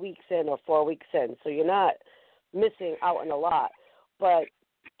 3 weeks in or 4 weeks in. So you're not missing out on a lot. But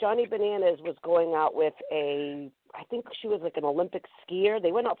Johnny Bananas was going out with I think she was like an Olympic skier.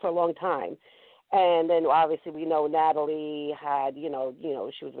 They went out for a long time. And then obviously we know Natalie had, she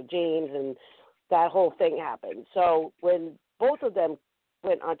was with James, and that whole thing happened. So when both of them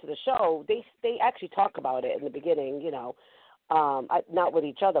went onto the show, they actually talk about it in the beginning, not with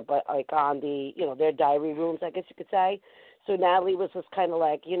each other, but like on the, their diary rooms, I guess you could say. So Natalie was just kind of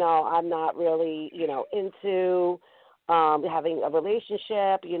like, I'm not really, into having a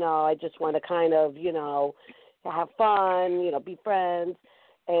relationship. I just want to kind of, have fun, be friends.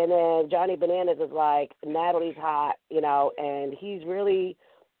 And then Johnny Bananas is like, Natalie's hot, and he's really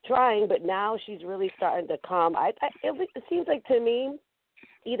trying, but now she's really starting to come. It seems like to me,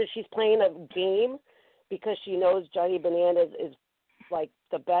 either she's playing a game because she knows Johnny Bananas is like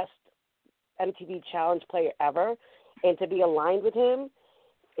the best MTV Challenge player ever, and to be aligned with him,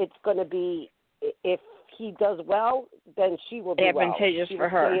 it's going to be, if he does well, then she will do advantageous well. for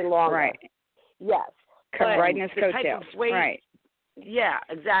her, right? Yes, right in his coattails, right? Yeah,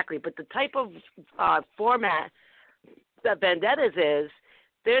 exactly. But the type of format that Vendettas is,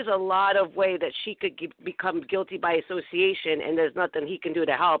 there's a lot of way that she could become guilty by association, and there's nothing he can do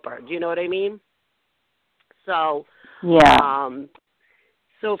to help her. Do you know what I mean? So, yeah.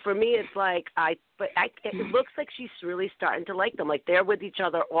 So for me, it's like it looks like she's really starting to like them. Like they're with each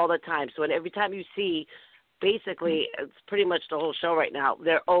other all the time. So every time you see, basically, it's pretty much the whole show right now.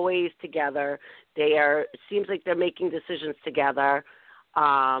 They're always together. It seems like they're making decisions together.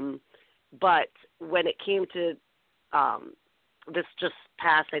 But when it came to this just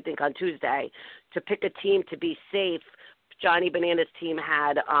passed, I think, on Tuesday, to pick a team to be safe, Johnny Bananas' team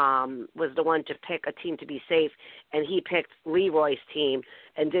was the one to pick a team to be safe, and he picked Leroy's team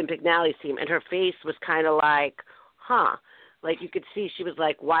and didn't pick Natalie's team. And her face was kind of like, huh. Like you could see she was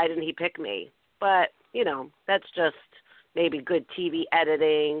like, why didn't he pick me? But, that's just maybe good TV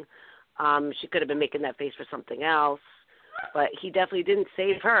editing. She could have been making that face for something else. But he definitely didn't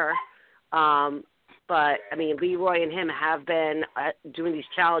save her. But, Leroy and him have been doing these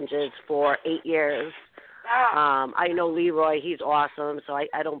challenges for 8 years. I know Leroy. He's awesome, so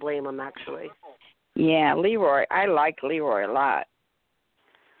I don't blame him, actually. Yeah, Leroy. I like Leroy a lot.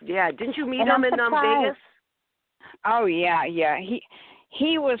 Yeah, didn't you meet him in Vegas? Oh, yeah.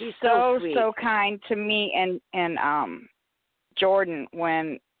 He was so kind to me and Jordan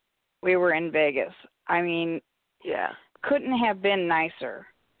when we were in Vegas. Couldn't have been nicer.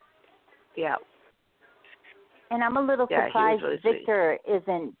 Yeah. And I'm a little surprised really Victor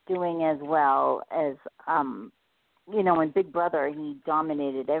isn't doing as well as, in Big Brother, he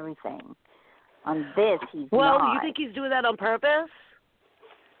dominated everything. On this, he's not. Well, you think he's doing that on purpose?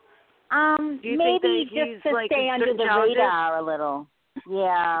 Maybe just to stay under the radar a little.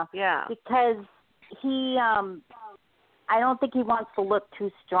 Yeah. Yeah. Because he, I don't think he wants to look too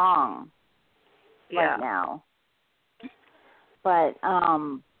strong right now. But,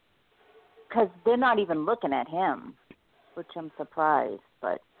 because they're not even looking at him, which I'm surprised.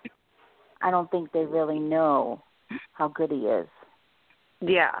 But I don't think they really know how good he is.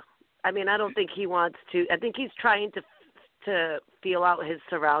 Yeah. I don't think he wants to. I think he's trying to feel out his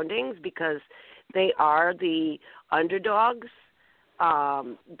surroundings because they are the underdogs,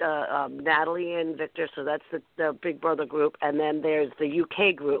 Natalie and Victor. So that's the Big Brother group. And then there's the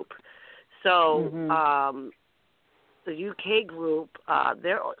UK group. So the UK group,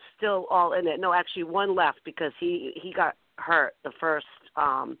 they're still all in it. No, actually one left because he got hurt the first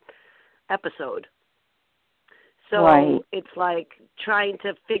episode. So it's like trying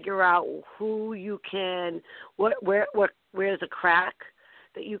to figure out who you can, where's a crack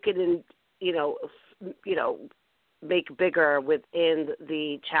that you can, make bigger within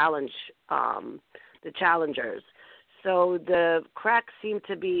the challengers. So the cracks seem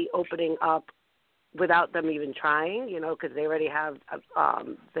to be opening up without them even trying, because they already have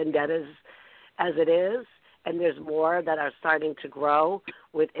vendettas as it is, and there's more that are starting to grow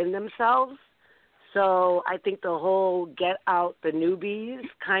within themselves. So I think the whole get out the newbies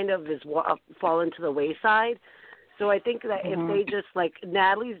kind of is fallen to the wayside. So I think that if they just, like,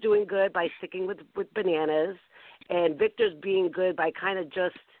 Natalie's doing good by sticking with bananas, and Victor's being good by kind of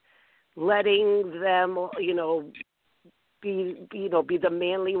just letting them, be the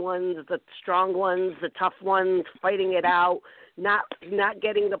manly ones, the strong ones, the tough ones, fighting it out, not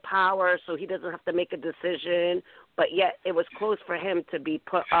getting the power so he doesn't have to make a decision. But yet it was close for him to be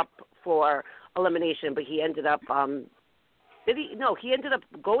put up for elimination, but he ended up he ended up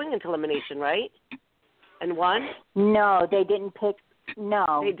going into elimination, right? And won? No, they didn't pick.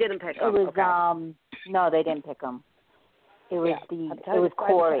 No, they didn't pick him. It was okay. No, they didn't pick him. It was it was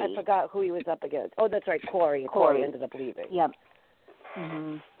Corey. I forgot who he was up against. Oh, that's right, Corey. Corey ended up leaving. Yep.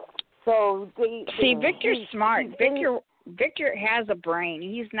 So Victor's smart. Victor has a brain.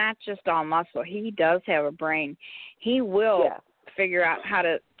 He's not just all muscle. He does have a brain. He will figure out how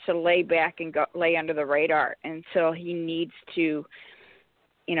to lay back and lay under the radar until he needs to,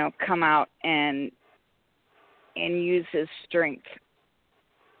 come out and use his strength.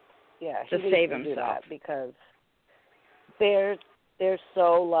 Yeah, to save himself. Do that because they're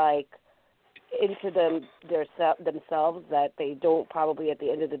so like into themselves that they don't probably at the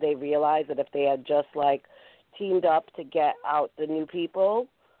end of the day realize that if they had just like teamed up to get out the new people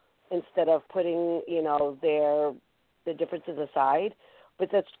instead of putting the differences aside. But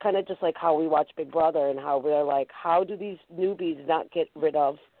that's kind of just like how we watch Big Brother and how we're like, how do these newbies not get rid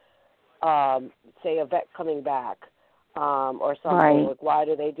of, say, a vet coming back or something? Right. Like, why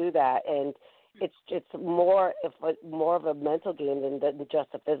do they do that? And it's more of a mental game than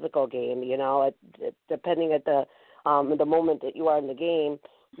just a physical game. Depending at the moment that you are in the game,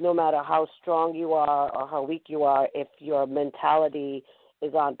 no matter how strong you are or how weak you are, if your mentality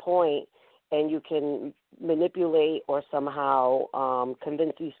is on point and you can manipulate or somehow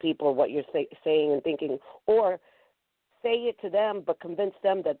convince these people what you're saying and thinking, or say it to them but convince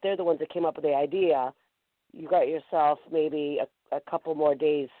them that they're the ones that came up with the idea, you got yourself maybe a couple more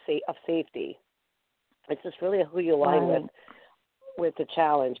days of safety. It's just really who you align with the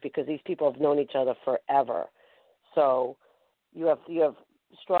challenge, because these people have known each other forever. So you have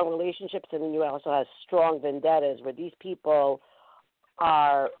strong relationships, and then you also have strong vendettas where these people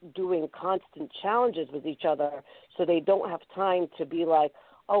are doing constant challenges with each other, so they don't have time to be like,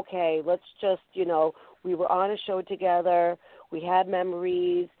 okay, let's just, we were on a show together, we had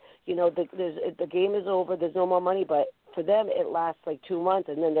memories, the game is over, there's no more money, but for them it lasts like 2 months,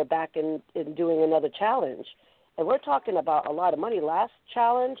 and then they're back in doing another challenge. And we're talking about a lot of money. Last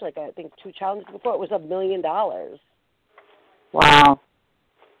challenge, like I think 2 challenges before, it was $1 million. Wow.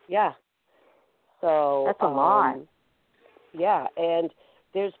 Yeah. So that's a lot. Yeah, and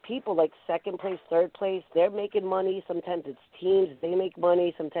there's people like second place, third place, they're making money. Sometimes it's teams, they make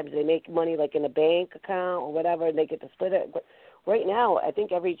money. Sometimes they make money like in a bank account or whatever, and they get to split it. But right now, I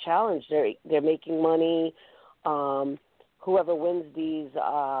think every challenge they're making money. Whoever wins these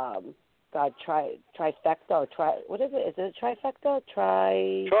trifecta or what is it? Is it a trifecta?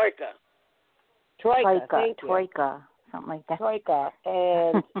 Troika. Troika, something like that. Troika,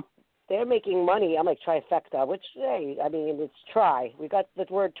 and they're making money. I'm like trifecta, which it's try. We got the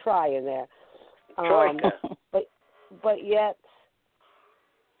word try in there. Troika. But yet,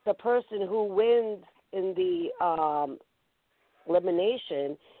 the person who wins in the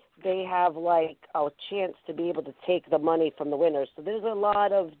elimination, they have like a chance to be able to take the money from the winners. So there's a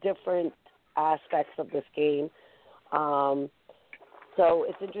lot of different aspects of this game. So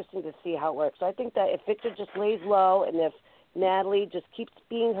it's interesting to see how it works. So I think that if Victor just lays low, and if Natalie just keeps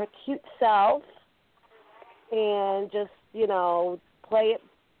being her cute self and just, play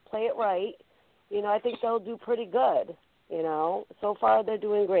it right, I think they'll do pretty good. So far they're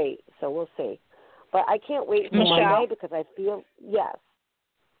doing great. So we'll see. But I can't wait for Monday because I feel, yes.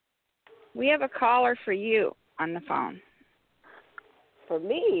 We have a caller for you on the phone. For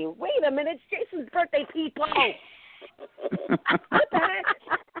me? Wait a minute. It's Jason's birthday, people. What the heck?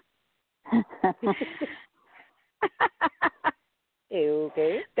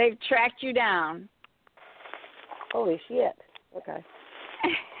 Okay. They've tracked you down. Holy shit. Okay.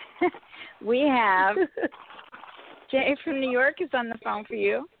 We have Jay from New York is on the phone for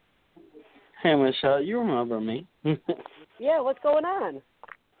you. Hey, Michelle, you remember me. Yeah, what's going on?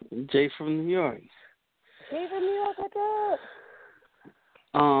 Jay from New York. Jay from New York, what's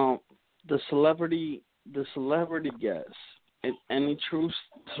up? The celebrity the celebrity guests. Any truth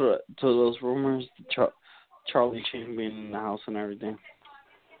to those rumors? Charlie Sheen being in the house and everything.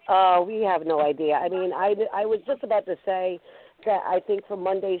 We have no idea. I mean, I was just about to say that I think for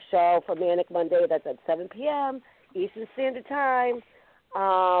Monday's show, for Manic Monday, that's at 7 p.m. Eastern Standard Time,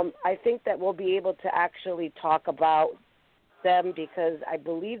 I think that we'll be able to actually talk about them because I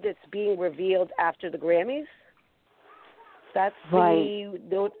believe it's being revealed after the Grammys. That's right.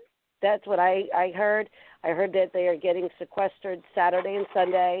 That's what I heard. I heard that they are getting sequestered Saturday and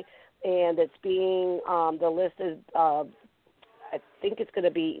Sunday, and it's being the list is. I think it's going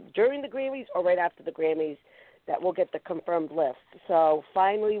to be during the Grammys or right after the Grammys that we'll get the confirmed list. So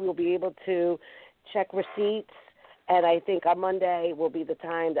finally we'll be able to check receipts, and I think on Monday will be the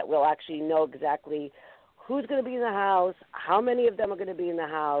time that we'll actually know exactly who's going to be in the house, how many of them are going to be in the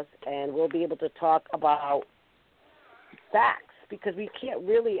house, and we'll be able to talk about facts because we can't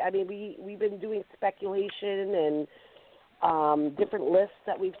really, I mean, we've been doing speculation and different lists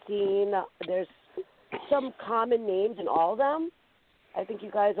that we've seen. There's some common names in all of them. I think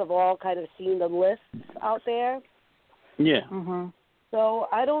you guys have all kind of seen the lists out there. Yeah. Mhm. So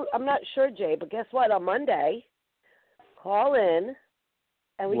I'm not sure, Jay, but guess what? On Monday, call in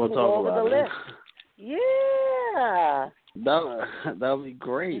and we'll can go over the list. Yeah. That'll be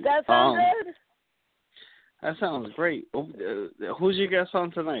great. Does that sound good? That sounds great. Who's your guest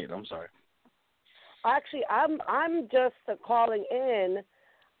on tonight? I'm sorry. Actually, I'm just calling in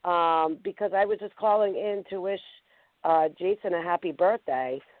because I was just calling in to wish Jason a happy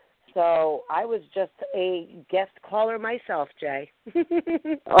birthday. So I was just a guest caller myself, Jay.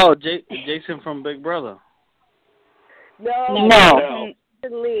 Oh, Jason from Big Brother. No.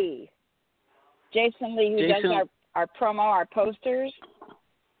 Jason Lee. Jason Lee, who does our promo, our posters.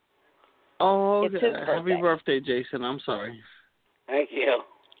 Oh, it's his happy birthday, Jason. I'm sorry. Thank you.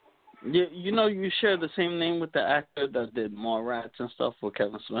 You know you share the same name with the actor that did Mallrats and stuff with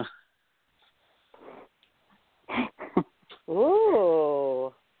Kevin Smith.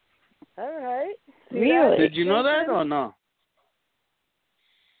 Ooh. All right. Really? Did you know that or no?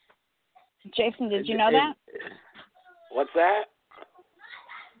 Jason, did you know that? What's that?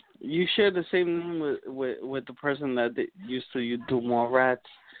 You share the same name with the person that used to do Mallrats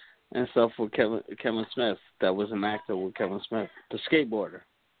and stuff with Kevin Smith. That was an actor with Kevin Smith, the skateboarder.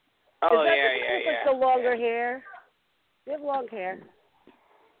 Oh, yeah. The longer hair. You have long hair.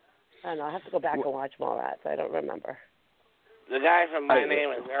 I don't know. I have to go back and watch Mallrats. I don't remember. The guy from My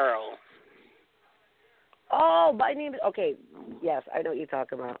Name is Earl. Oh, My Name is... Okay. Yes, I know what you're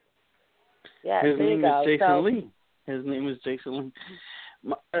talking about. Yeah, His there name you go. is Jason Lee. His name is Jason Lee.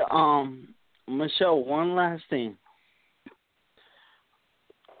 Michelle, one last thing.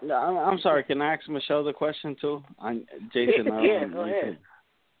 I'm sorry. Can I ask Michelle the question too? Jason. Yeah, go ahead.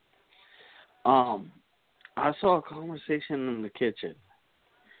 I saw a conversation in the kitchen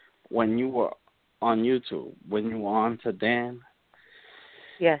when you were on YouTube, when you were on to Dan.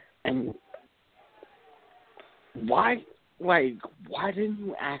 Yes. And why didn't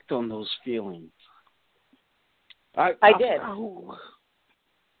you act on those feelings? I did.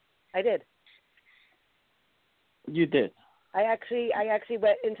 I did. You did. I actually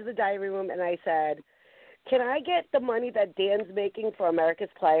went into the diary room and I said, can I get the money that Dan's making for America's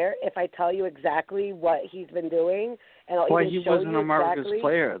Player if I tell you exactly what he's been doing? And I'll even he show wasn't you America's exactly.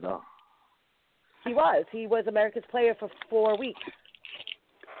 Player, though. He was America's Player for 4 weeks.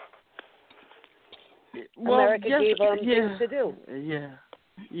 Well, America gave him things to do. Yeah.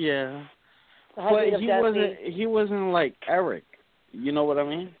 The But Jesse. he wasn't like Eric. You know what I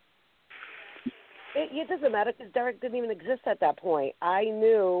mean? It doesn't matter because Derek didn't even exist at that point. I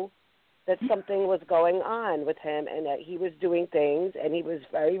knew that something was going on with him and that he was doing things and he was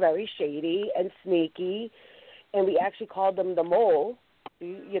very, very shady and sneaky. And we actually called him the mole.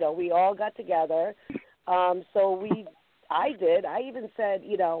 We all got together. I even said,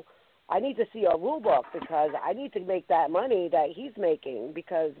 I need to see a rule book because I need to make that money that he's making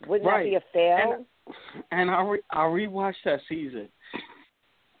because wouldn't that be a fail? And I rewatched that season.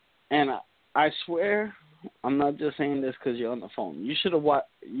 And I swear, I'm not just saying this because you're on the phone. You should have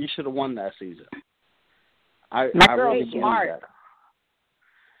won that season. I really smart. believe that.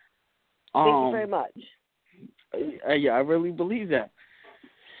 Thank you very much. Yeah, I really believe that.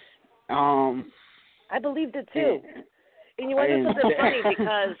 I believed it too. And you want to know something funny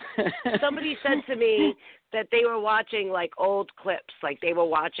because somebody said to me that they were watching like old clips, like they were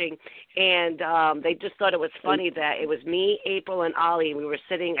watching, and they just thought it was funny that it was me, April, and Ollie, and we were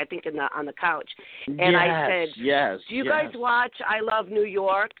sitting, I think, on the couch, and I said, "Do you guys watch I Love New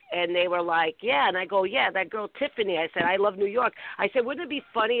York?" And they were like, "Yeah," and I go, "Yeah, that girl Tiffany." I said, "I love New York." I said, "Wouldn't it be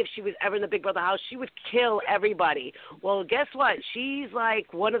funny if she was ever in the Big Brother house? She would kill everybody." Well, guess what? She's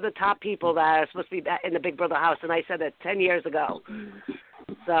like one of the top people that are supposed to be in the Big Brother house, and I said that 10 years ago.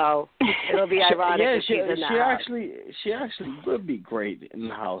 So it'll be ironic if she's in the house. She actually would be great in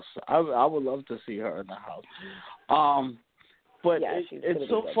the house. I would love to see her in the house. But it's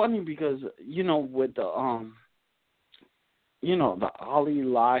so funny because with the the Ollie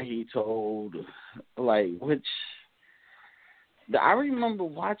lie he told, like I remember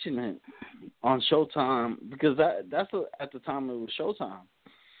watching it on Showtime because that's at the time it was Showtime.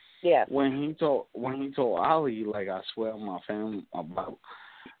 Yeah. When he told Ollie, like, I swear on my family about,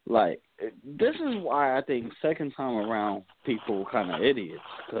 like, this is why I think second time around people were kind of idiots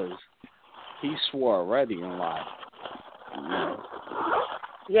because he swore already and lied.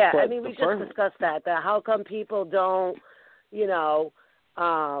 Yeah, but I mean, we just discussed that how come people don't,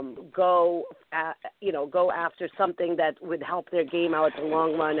 go after something that would help their game out in the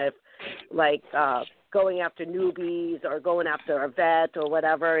long run, if like going after newbies or going after a vet or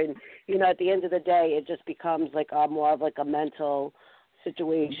whatever, and at the end of the day it just becomes like more of like a mental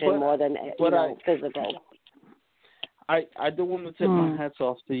situation more than physical. I do want to tip my hats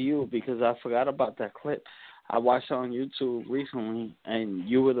off to you because I forgot about that clip. I watched it on YouTube recently, and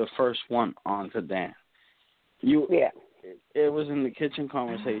you were the first one on to Dan. It was in the kitchen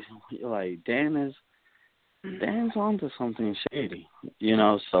conversation. Like, Dan's onto something shady,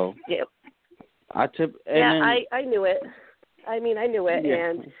 so. Yep. I tip. I knew it. I mean, I knew it,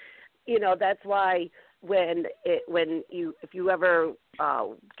 yeah. And that's why if you ever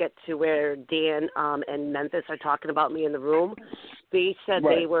get to where Dan and Memphis are talking about me in the room, they said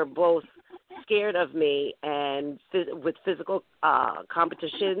they were both scared of me and with physical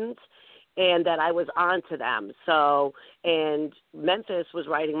competitions, and that I was on to them. So, and Memphis was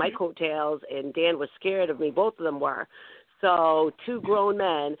riding my coattails, and Dan was scared of me. Both of them were. So, two grown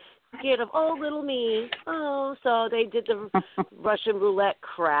men scared of, little me. So they did the Russian roulette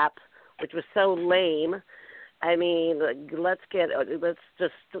crap, which was so lame. I mean, let's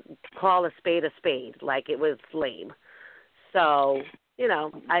just call a spade. Like, it was lame. So,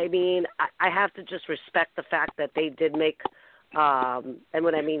 I mean, I have to just respect the fact that they did make, and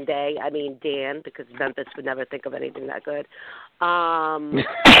when I mean they, I mean Dan, because Memphis would never think of anything that good.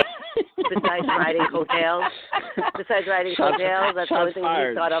 Besides riding coattails. That's the only thing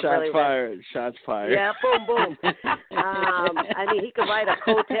he thought of really well. Shots fired. Yeah, boom, boom. I mean, he could ride a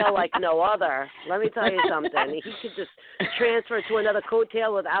coattail like no other. Let me tell you something. He could just transfer to another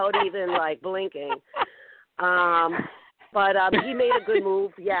coattail without even, like, blinking. But he made a good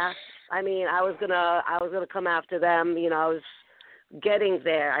move, yeah. I mean, I was gonna come after them. I was getting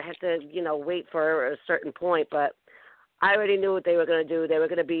there. I had to, wait for a certain point, but I already knew what they were going to do. They were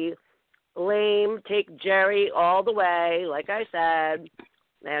going to be lame, take Jerry all the way, like I said,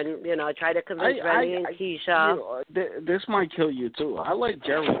 and, try to convince Remy and Keisha. This might kill you, too. I like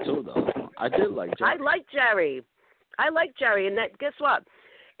Jerry, too, though. I did like Jerry. I like Jerry, and that, guess what?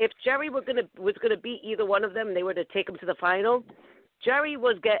 If Jerry was gonna beat either one of them and they were to take him to the final, Jerry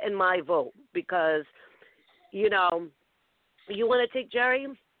was getting my vote because, you want to take Jerry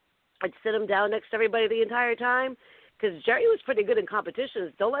and sit him down next to everybody the entire time? Because Jerry was pretty good in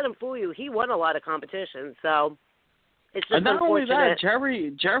competitions. Don't let him fool you. He won a lot of competitions, so it's just not only that,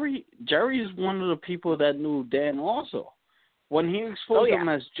 Jerry is one of the people that knew Dan also. When he exposed him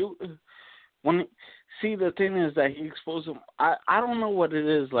as the thing is that he exposed him. I don't know what it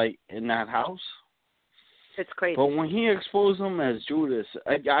is like in that house. It's crazy. But when he exposed him as Judas,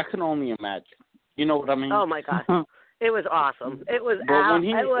 I can only imagine. You know what I mean? Oh my God. It was awesome. It was. But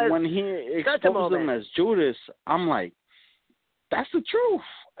when he exposed him as Judas, I'm like, that's the truth.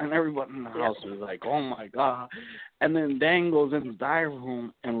 And everybody in the house was like, oh my God. And then Dan goes in the diary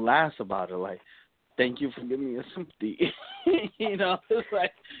room and laughs about it, like, thank you for giving me a sympathy. It's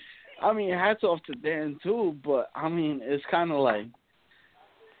like, I mean, hats off to Dan too, but I mean, it's kind of like.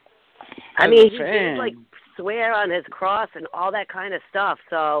 I mean, he did like swear on his cross and all that kind of stuff.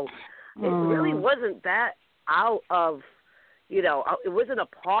 So it really wasn't that out of, it wasn't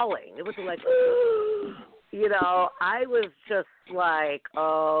appalling. It wasn't like, I was just like,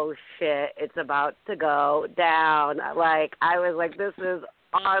 oh shit, it's about to go down. Like, I was like, this is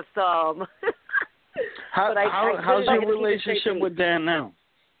awesome. How's your relationship with Dan now?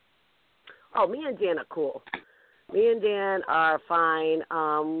 Oh, me and Dan are cool. Me and Dan are fine.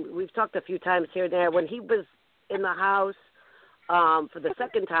 We've talked a few times here and there. When he was in the house for the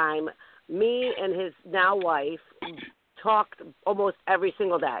second time, me and his now wife talked almost every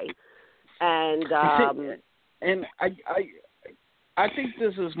single day. And and I think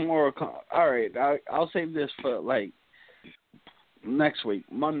this is more. All right, I'll save this for like next week,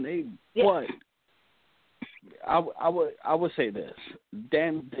 Monday. Yeah. But I would say this: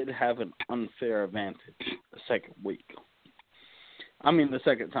 Dan did have an unfair advantage the second week. I mean, the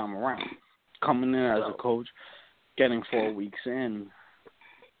second time around, coming in as a coach, getting 4 weeks in,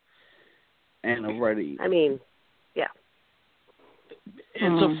 and already. I mean, yeah.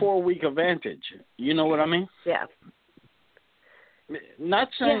 It's a 4-week advantage. You know what I mean? Yeah. Not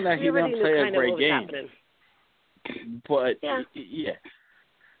saying that he didn't play a great game, but yeah,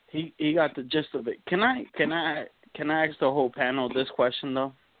 he got the gist of it. Can I ask the whole panel this question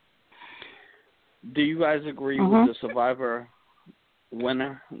though? Do you guys agree with the Survivor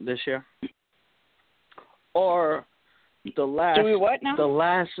winner this year, or the last? Do we what now?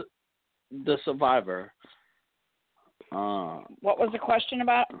 The Survivor. What was the question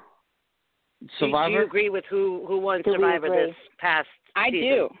about? Survivor. Do you agree with who won Survivor this past I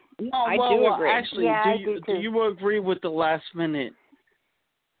season? do. No, I do agree. Actually, do you agree with the last minute?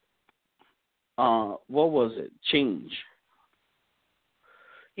 What was it? Change.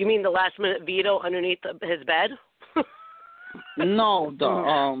 You mean the last minute veto underneath his bed? No, the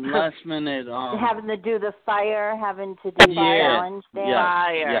last minute. Having to do the fire, having to do the challenge there.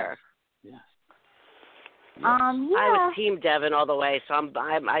 Fire. Yeah. I was Team Devin all the way, so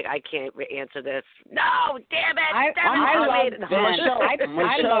I can't answer this. No, damn it! I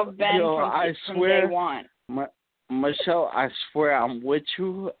love Ben from day one. Michelle, I swear I'm with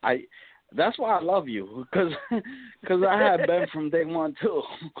you. That's why I love you, because I had Ben from day one too.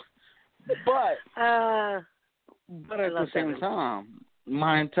 But at the same time,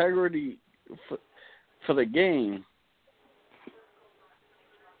 my integrity for the game.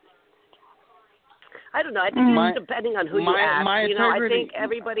 I don't know. I think it's depending on who you ask. I think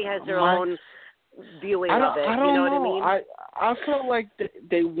everybody has their own viewing of it. I don't know what I mean? I felt like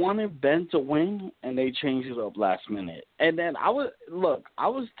they wanted Ben to win, and they changed it up last minute. And then I was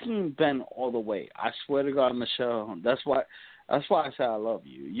Team Ben all the way. I swear to God, Michelle. That's why I said I love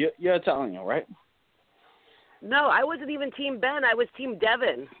you. You're Italian, right? No, I wasn't even Team Ben. I was Team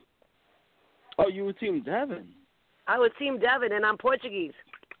Devin. Oh, you were Team Devin. I was Team Devin, and I'm Portuguese.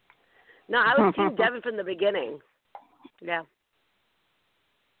 No, I was Team Devin from the beginning. Yeah.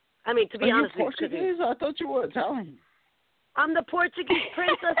 I mean, to be honest with you. Portuguese? I thought you were Italian. I'm the Portuguese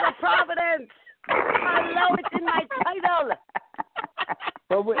princess of Providence. Hello, it's in my title.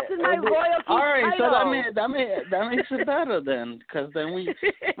 It's in my royalty all right, title. So that makes it better then, because then we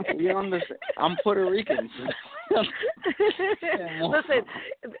understand. I'm Puerto Rican. Listen,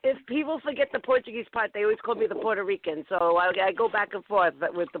 if people forget the Portuguese part, they always call me the Puerto Rican. So I go back and forth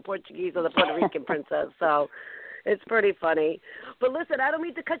with the Portuguese or the Puerto Rican princess. So it's pretty funny. But listen, I don't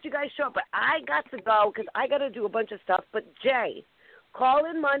mean to cut you guys short, but I got to go because I got to do a bunch of stuff. But Jay, call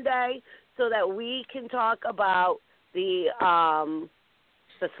in Monday so that we can talk about the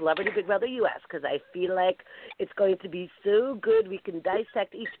Celebrity Big Brother US, because I feel like it's going to be so good. We can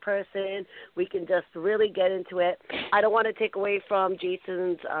dissect each person. We can just really get into it. I don't want to take away from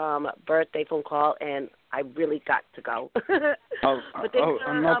Jason's birthday phone call, and I really got to go. But thanks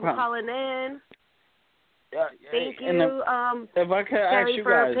for calling in. Thank you, if I could Terry, ask you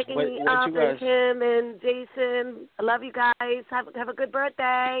for guys, picking what me you up, guys... and Tim and Jason. I love you guys. Have a good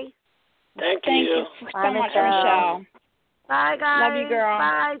birthday. Thank you so much, Michelle. Bye, guys. Love you, girl.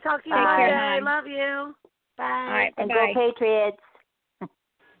 Bye. Talk to you Bye. Monday. Love you. Bye. All right, and bye-bye. go Patriots.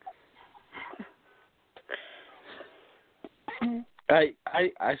 I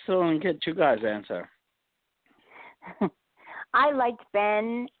still don't get you guys' answer. I liked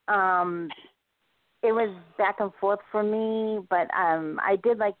Ben. It was back and forth for me, but I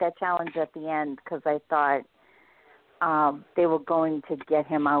did like that challenge at the end because I thought they were going to get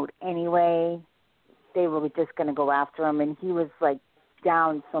him out anyway. They were just going to go after him, and he was like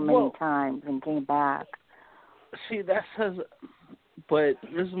down so many times and came back. See, that says, but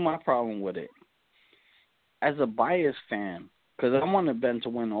this is my problem with it. As a biased fan, because I wanted Ben to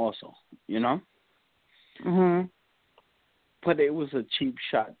win also, you know? Mhm. But it was a cheap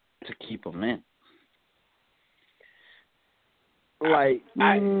shot to keep him in. Like,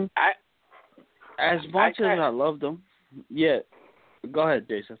 as much as I loved him, yeah. Go ahead,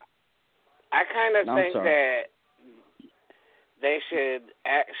 Jason. I kind of think sorry. that they should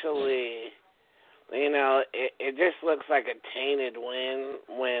actually, it just looks like a tainted win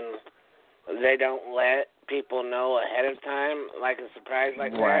when they don't let people know ahead of time, like a surprise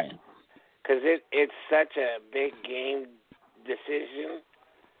like right. that. Because it's such a big game decision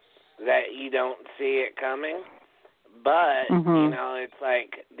that you don't see it coming. But, you know, it's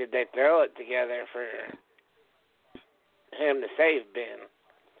like, did they throw it together for him to save Ben?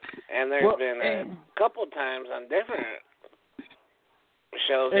 And there's been a couple times on different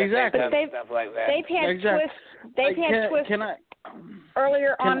shows that they've done stuff like that. They've had twists. They've had twists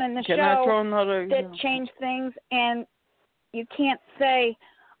earlier on in the show that changed things, and you can't say,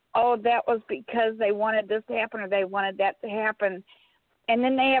 oh, that was because they wanted this to happen or they wanted that to happen. And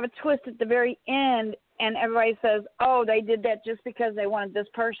then they have a twist at the very end, and everybody says, oh, they did that just because they wanted this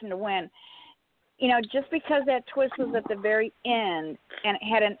person to win. You know, just because that twist was at the very end and it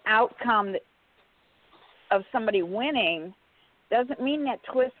had an outcome of somebody winning doesn't mean that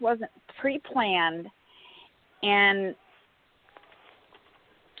twist wasn't pre-planned. And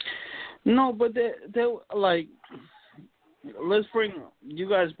no, but they like, let's bring, you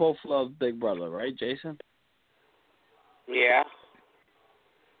guys both love Big Brother, right, Jason? Yeah.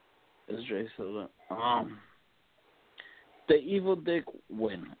 It's Jason. The Evil Dick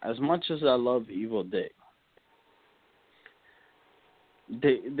win. As much as I love Evil Dick,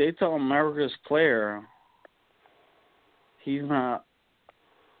 they tell America's player he's not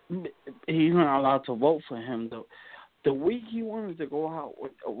allowed to vote for him. The week he wanted to go out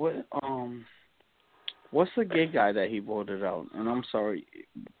with what's the gay guy that he voted out? And I'm sorry,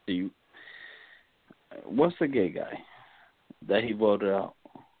 what's the gay guy that he voted out?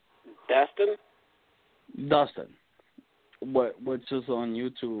 Dustin. Which is on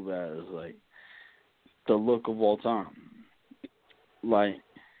YouTube as like the look of all time. Like,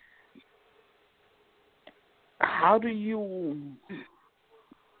 how do you,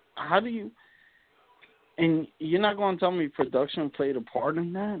 and you're not going to tell me production played a part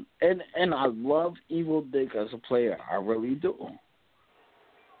in that? And I love Evil Dick as a player. I really do.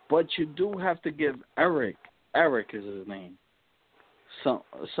 But you do have to give Eric is his name,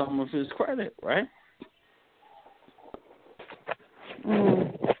 some of his credit, right?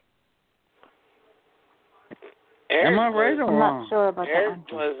 Am I right or wrong? I'm not sure about Eric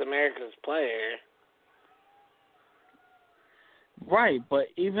that. was America's player. Right, but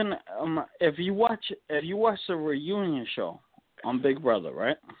even if you watch the reunion show on Big Brother,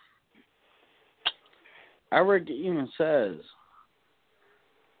 right? Eric even says,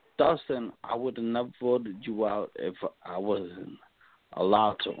 Dustin, I would have never voted you out if I wasn't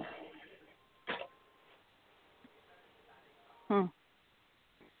allowed to.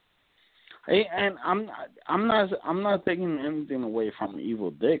 And I'm not taking anything away from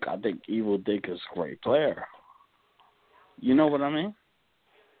Evil Dick. I think Evil Dick is a great player. You know what I mean?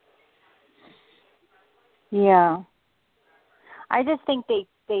 Yeah. I just think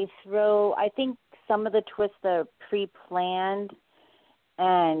they throw. I think some of the twists are pre-planned,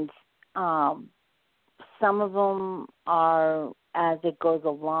 and some of them are as it goes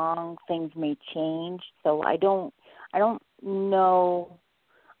along. Things may change. So I don't know.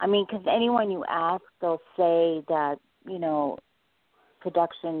 I mean, because anyone you ask, they'll say that, you know,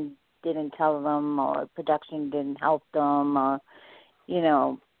 production didn't tell them or production didn't help them or, you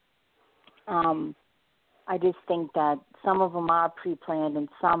know, I just think that some of them are pre-planned and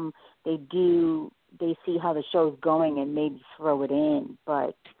some they see how the show's going and maybe throw it in,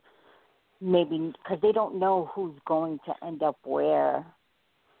 but maybe because they don't know who's going to end up where.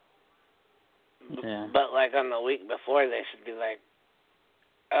 Yeah. But like on the week before, they should be like,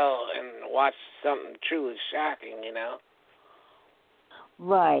 oh, and watch something truly shocking, you know?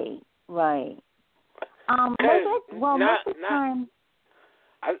 Right. Most of the time.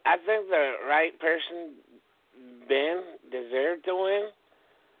 I think the right person, Ben, deserved to win.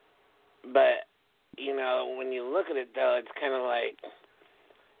 But, you know, when you look at it, though, it's kind of like,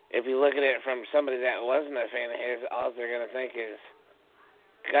 if you look at it from somebody that wasn't a fan of his, all they're going to think is,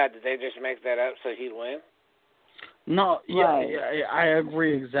 God, did they just make that up so he'd win? No, yeah, I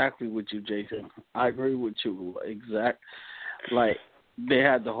agree exactly with you, Jason. I agree with you. Like, they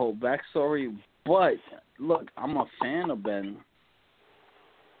had the whole backstory, but, look, I'm a fan of Ben.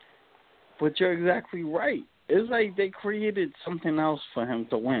 But you're exactly right. It's like they created something else for him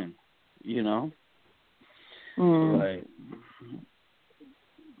to win, you know? Like,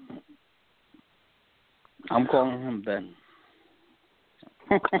 I'm calling him Ben.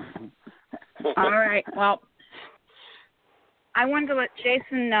 All right, well, I wanted to let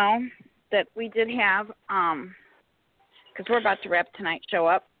Jason know that we did have, because we're about to wrap tonight's show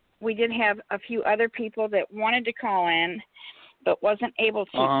up, we did have a few other people that wanted to call in but wasn't able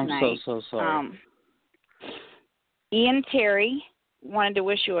to tonight. I'm so sorry. Ian Terry wanted to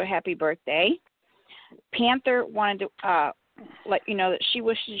wish you a happy birthday. Panther wanted to let you know that she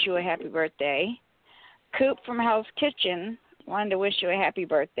wishes you a happy birthday. Coop from Hell's Kitchen wanted to wish you a happy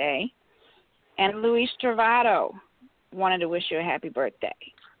birthday. And Luis Travado wanted to wish you a happy birthday.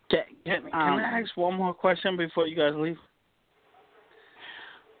 Can I ask one more question before you guys leave?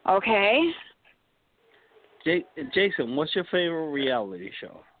 Okay. Jason, what's your favorite reality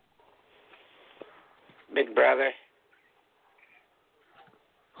show? Big Brother.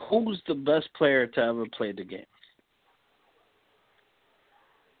 Who's the best player to ever play the game?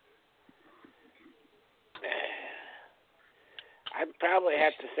 I'd probably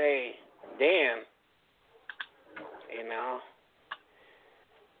have to say Dan. You know,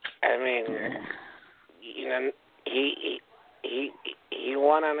 I mean, you know, he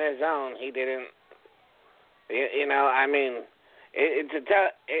won on his own. He didn't. You know, I mean, it's a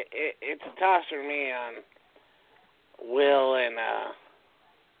toss for me on Will and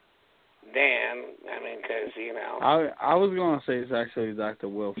Dan. I mean, because you know, I was gonna say it's actually Dr.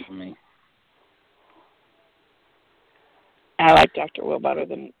 Will for me. I like Dr. Will better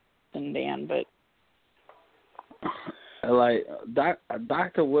than Dan, but like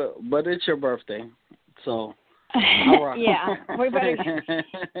Dr. Will, but it's your birthday, so yeah, we better.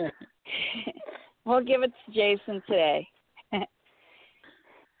 We'll give it to Jason today.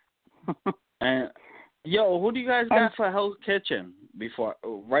 And yo, who do you guys got for Hell's Kitchen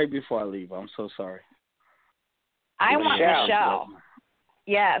right before I leave? I'm so sorry. I want Michelle.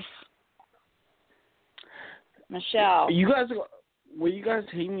 Yes. Michelle. Will you guys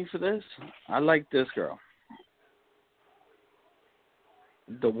hate me for this? I like this girl.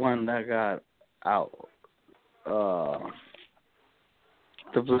 The one that got out.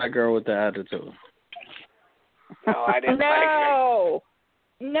 The black girl with the attitude. No, I didn't like her.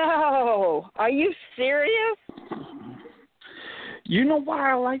 No. Are you serious? You know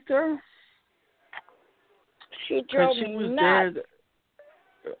why I liked her? She drove me nuts.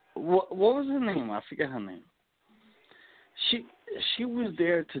 What was her name? I forget her name. She was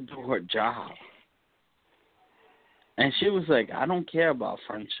there to do her job. And she was like, I don't care about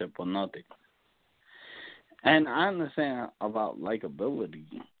friendship or nothing. And I understand about likability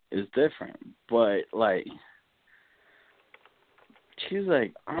is different, but like she's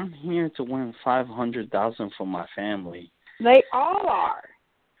like, I'm here to win $500,000 for my family. They all are.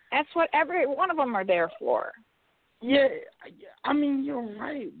 That's what every one of them are there for. Yeah, I mean you're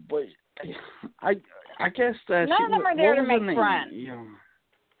right, but I guess that none of them are there to make friends. Yeah.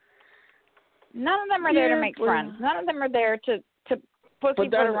 None of them are there to make friends. None of them are there to put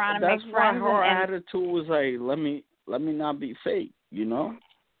people around and make friends. That's why her attitude was like, let me not be fake, you know.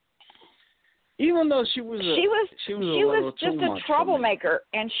 Even though she was just a troublemaker,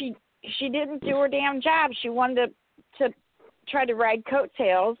 and she didn't do her damn job. She wanted to try to ride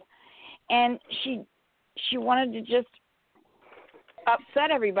coattails, and she wanted to just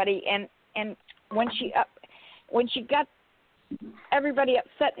upset everybody. And when she got everybody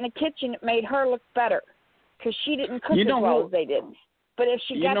upset in the kitchen, it made her look better because she didn't cook as well as they did. But if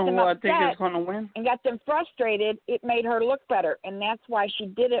she got them upset and got them frustrated, it made her look better, and that's why she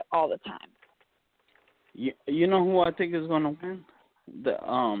did it all the time. You know who I think is going to win?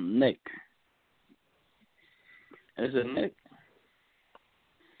 Nick. Is it Nick?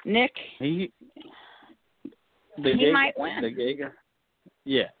 Nick? He might win. The gay guy?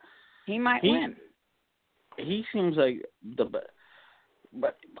 Yeah. He might win. He seems like the best.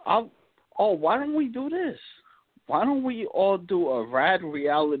 But why don't we do this? Why don't we all do a Rad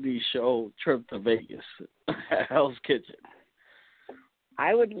Reality Show trip to Vegas at Hell's Kitchen?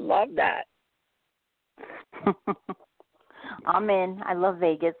 I would love that. I'm in. I love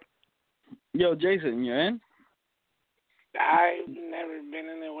Vegas. Yo, Jason, you in? I've never been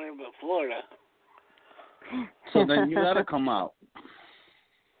anywhere but Florida. So then you gotta come out.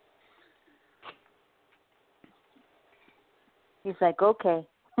 He's like, okay.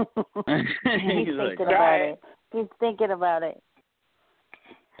 He's thinking about it.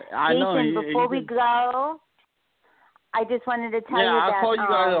 I know. Jason, before we go, I just wanted to tell you that. Yeah, I'll call you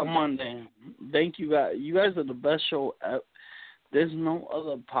guys on Monday. Thank you guys. You guys are the best show ever. There's no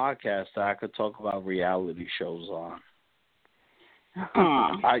other podcast that I could talk about reality shows on.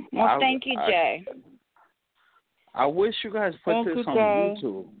 Thank you, Jay. I wish you guys put this on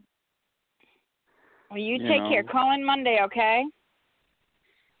YouTube. Well, you take care. Call in Monday, okay?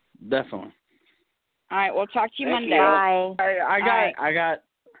 Definitely. All right, we'll talk to you Monday. Bye. I got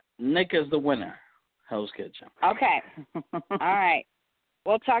Nick as the winner. Hell's Kitchen. Okay. All right.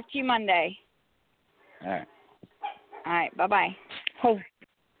 We'll talk to you Monday. All right. All right. Bye-bye.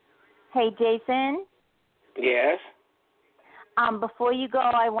 Hey, Jason? Yes? Before you go,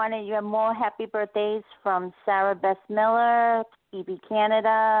 I wanted you have more happy birthdays from Sarah Beth Miller, BB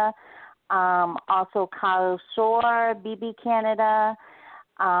Canada, also Kyle Shore, BB Canada,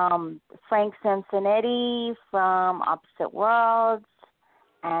 Frank Cincinnati from Opposite Worlds,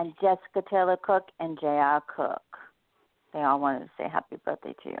 and Jessica Taylor Cook and J.R. Cook. They all wanted to say happy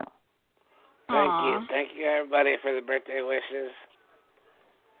birthday to you. Thank you, everybody, for the birthday wishes.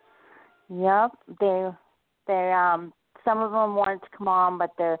 Yep, they some of them wanted to come on,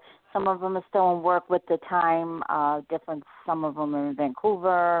 but some of them are still in work with the time difference. Some of them are in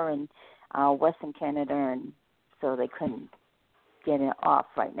Vancouver and Western Canada, and so they couldn't get it off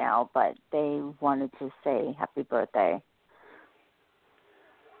right now. But they wanted to say happy birthday.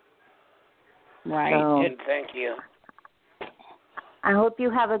 Right. So, And thank you. I hope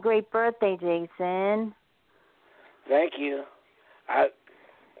you have a great birthday, Jason. Thank you. I'm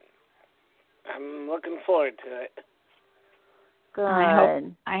looking forward to it.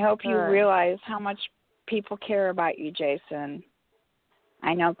 Good. I hope you realize how much people care about you, Jason.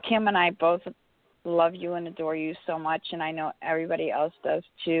 I know Kim and I both love you and adore you so much, and I know everybody else does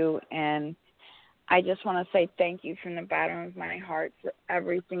too. And I just want to say thank you from the bottom of my heart for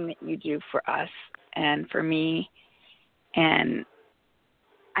everything that you do for us and for me. And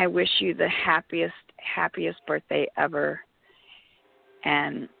I wish you the happiest birthday ever.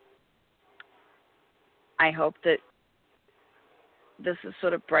 And I hope that this has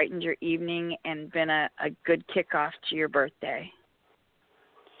sort of brightened your evening and been a good kickoff to your birthday.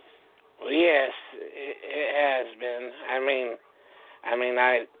 Well, yes, it has been. I mean,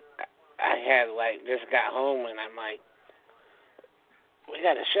 I had just got home and I'm like, we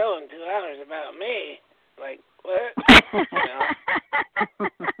got a show in 2 hours about me. Like, what?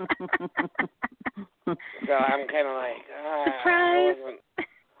 So I'm kind of like, surprise.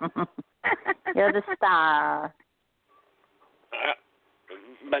 You're the star.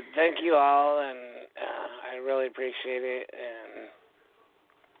 But thank you all, and I really appreciate it, and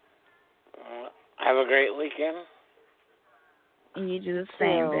have a great weekend. You do the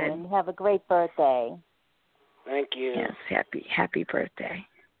same, Ben. And have a great birthday. Thank you. Yes, happy birthday.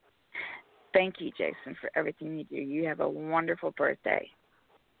 Thank you, Jason, for everything you do. You have a wonderful birthday.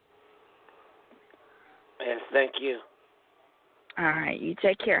 Yes, thank you. All right, you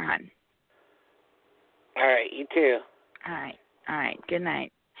take care, hon. All right, you too. All right. Good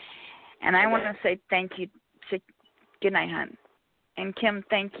night. And I want to say thank you. Good night, hon. And Kim,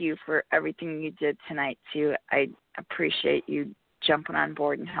 thank you for everything you did tonight, too. I appreciate you jumping on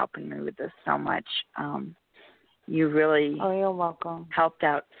board and helping me with this so much. You really you're welcome. Helped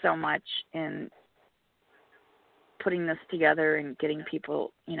out so much in putting this together and getting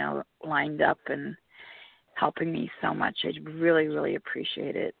people, lined up and helping me so much. I really, really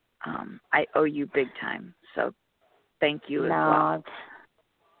appreciate it. I owe you big time. So thank you as well.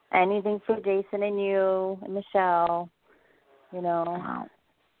 Anything for Jason and you and Michelle, Wow.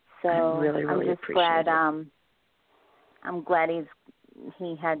 So I really, really I'm just appreciate glad. it. I'm glad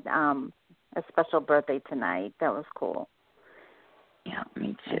he had a special birthday tonight. That was cool. Yeah,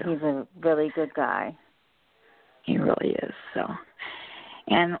 me too. He's a really good guy. He really is. So,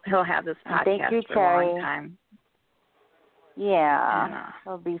 and he'll have this podcast thank you, for Terry. a long time. Yeah,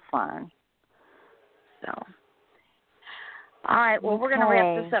 it'll be fun. So, all right. Well, we're going to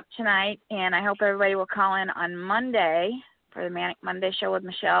wrap this up tonight, and I hope everybody will call in on Monday for the Manic Monday show with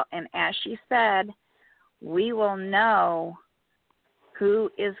Michelle. And as she said, we will know who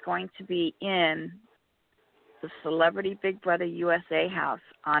is going to be in the Celebrity Big Brother USA house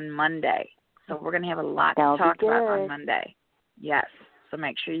on Monday. So we're going to have a lot to talk about on Monday. Yes. So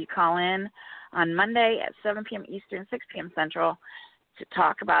make sure you call in on Monday at 7 p.m. Eastern, 6 p.m. Central to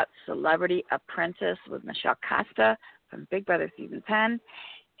talk about Celebrity Apprentice with Michelle Costa from Big Brother Season 10.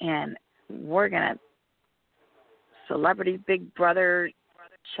 And we're going to Celebrity Big Brother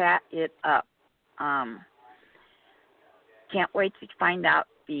chat it up. Can't wait to find out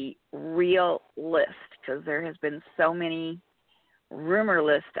the real list because there has been so many rumor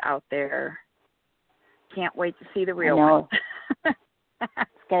lists out there. Can't wait to see the real one.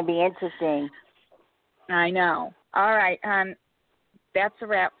 It's going to be interesting. I know. All right, that's a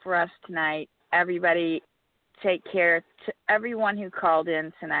wrap for us tonight. Everybody, take care. To everyone who called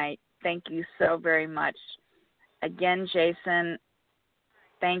in tonight, thank you so very much. Again, Jason,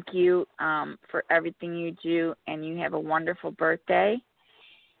 thank you for everything you do, and you have a wonderful birthday.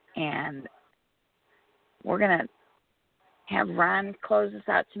 And we're going to have Ron close us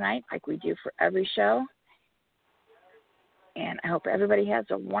out tonight like we do for every show. And I hope everybody has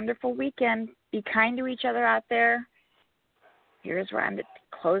a wonderful weekend. Be kind to each other out there. Here's Ron to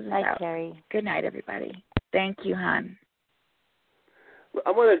close us out. Terry. Good night, everybody. Thank you, hon.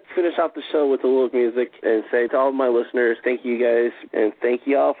 I want to finish off the show with a little music and say to all of my listeners, thank you guys, and thank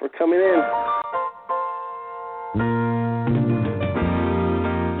you all for coming in.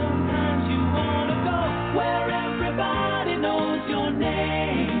 Sometimes you want to go where everybody knows your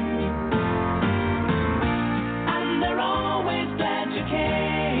name, and they're always glad you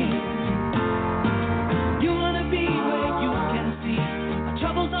came. You want to be where you can see our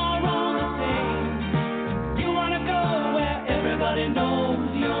troubles are all the same. You want to go where everybody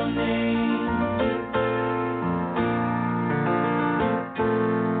knows your name.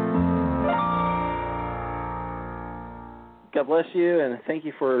 God bless you, and thank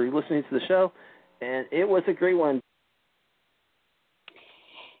you for listening to the show. And it was a great one.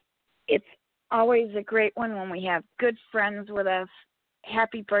 It's always a great one when we have good friends with us.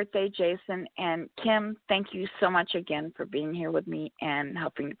 Happy birthday, Jason. And Kim, thank you so much again for being here with me and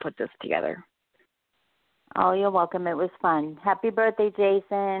helping to put this together. Oh, you're welcome. It was fun. Happy birthday,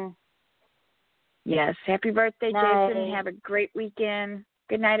 Jason. Yes, happy birthday, Night. Jason. Have a great weekend.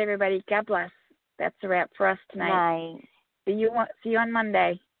 Good night, everybody. God bless. That's a wrap for us tonight. Night. See you on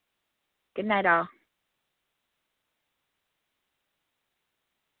Monday. Good night, all.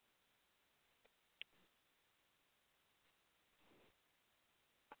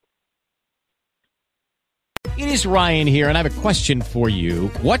 It is Ryan here, and I have a question for you.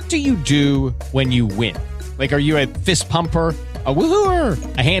 What do you do when you win? Like, are you a fist pumper, a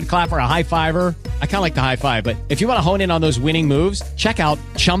woohooer, a hand clapper, a high fiver? I kind of like the high five, but if you want to hone in on those winning moves, check out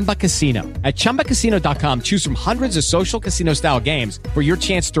Chumba Casino. At ChumbaCasino.com, choose from hundreds of social casino-style games for your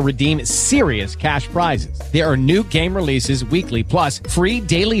chance to redeem serious cash prizes. There are new game releases weekly, plus free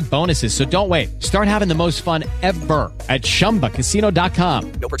daily bonuses. So don't wait. Start having the most fun ever at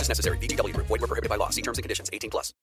ChumbaCasino.com. No purchase necessary. VGW Group. Void where prohibited by law. See terms and conditions. 18+.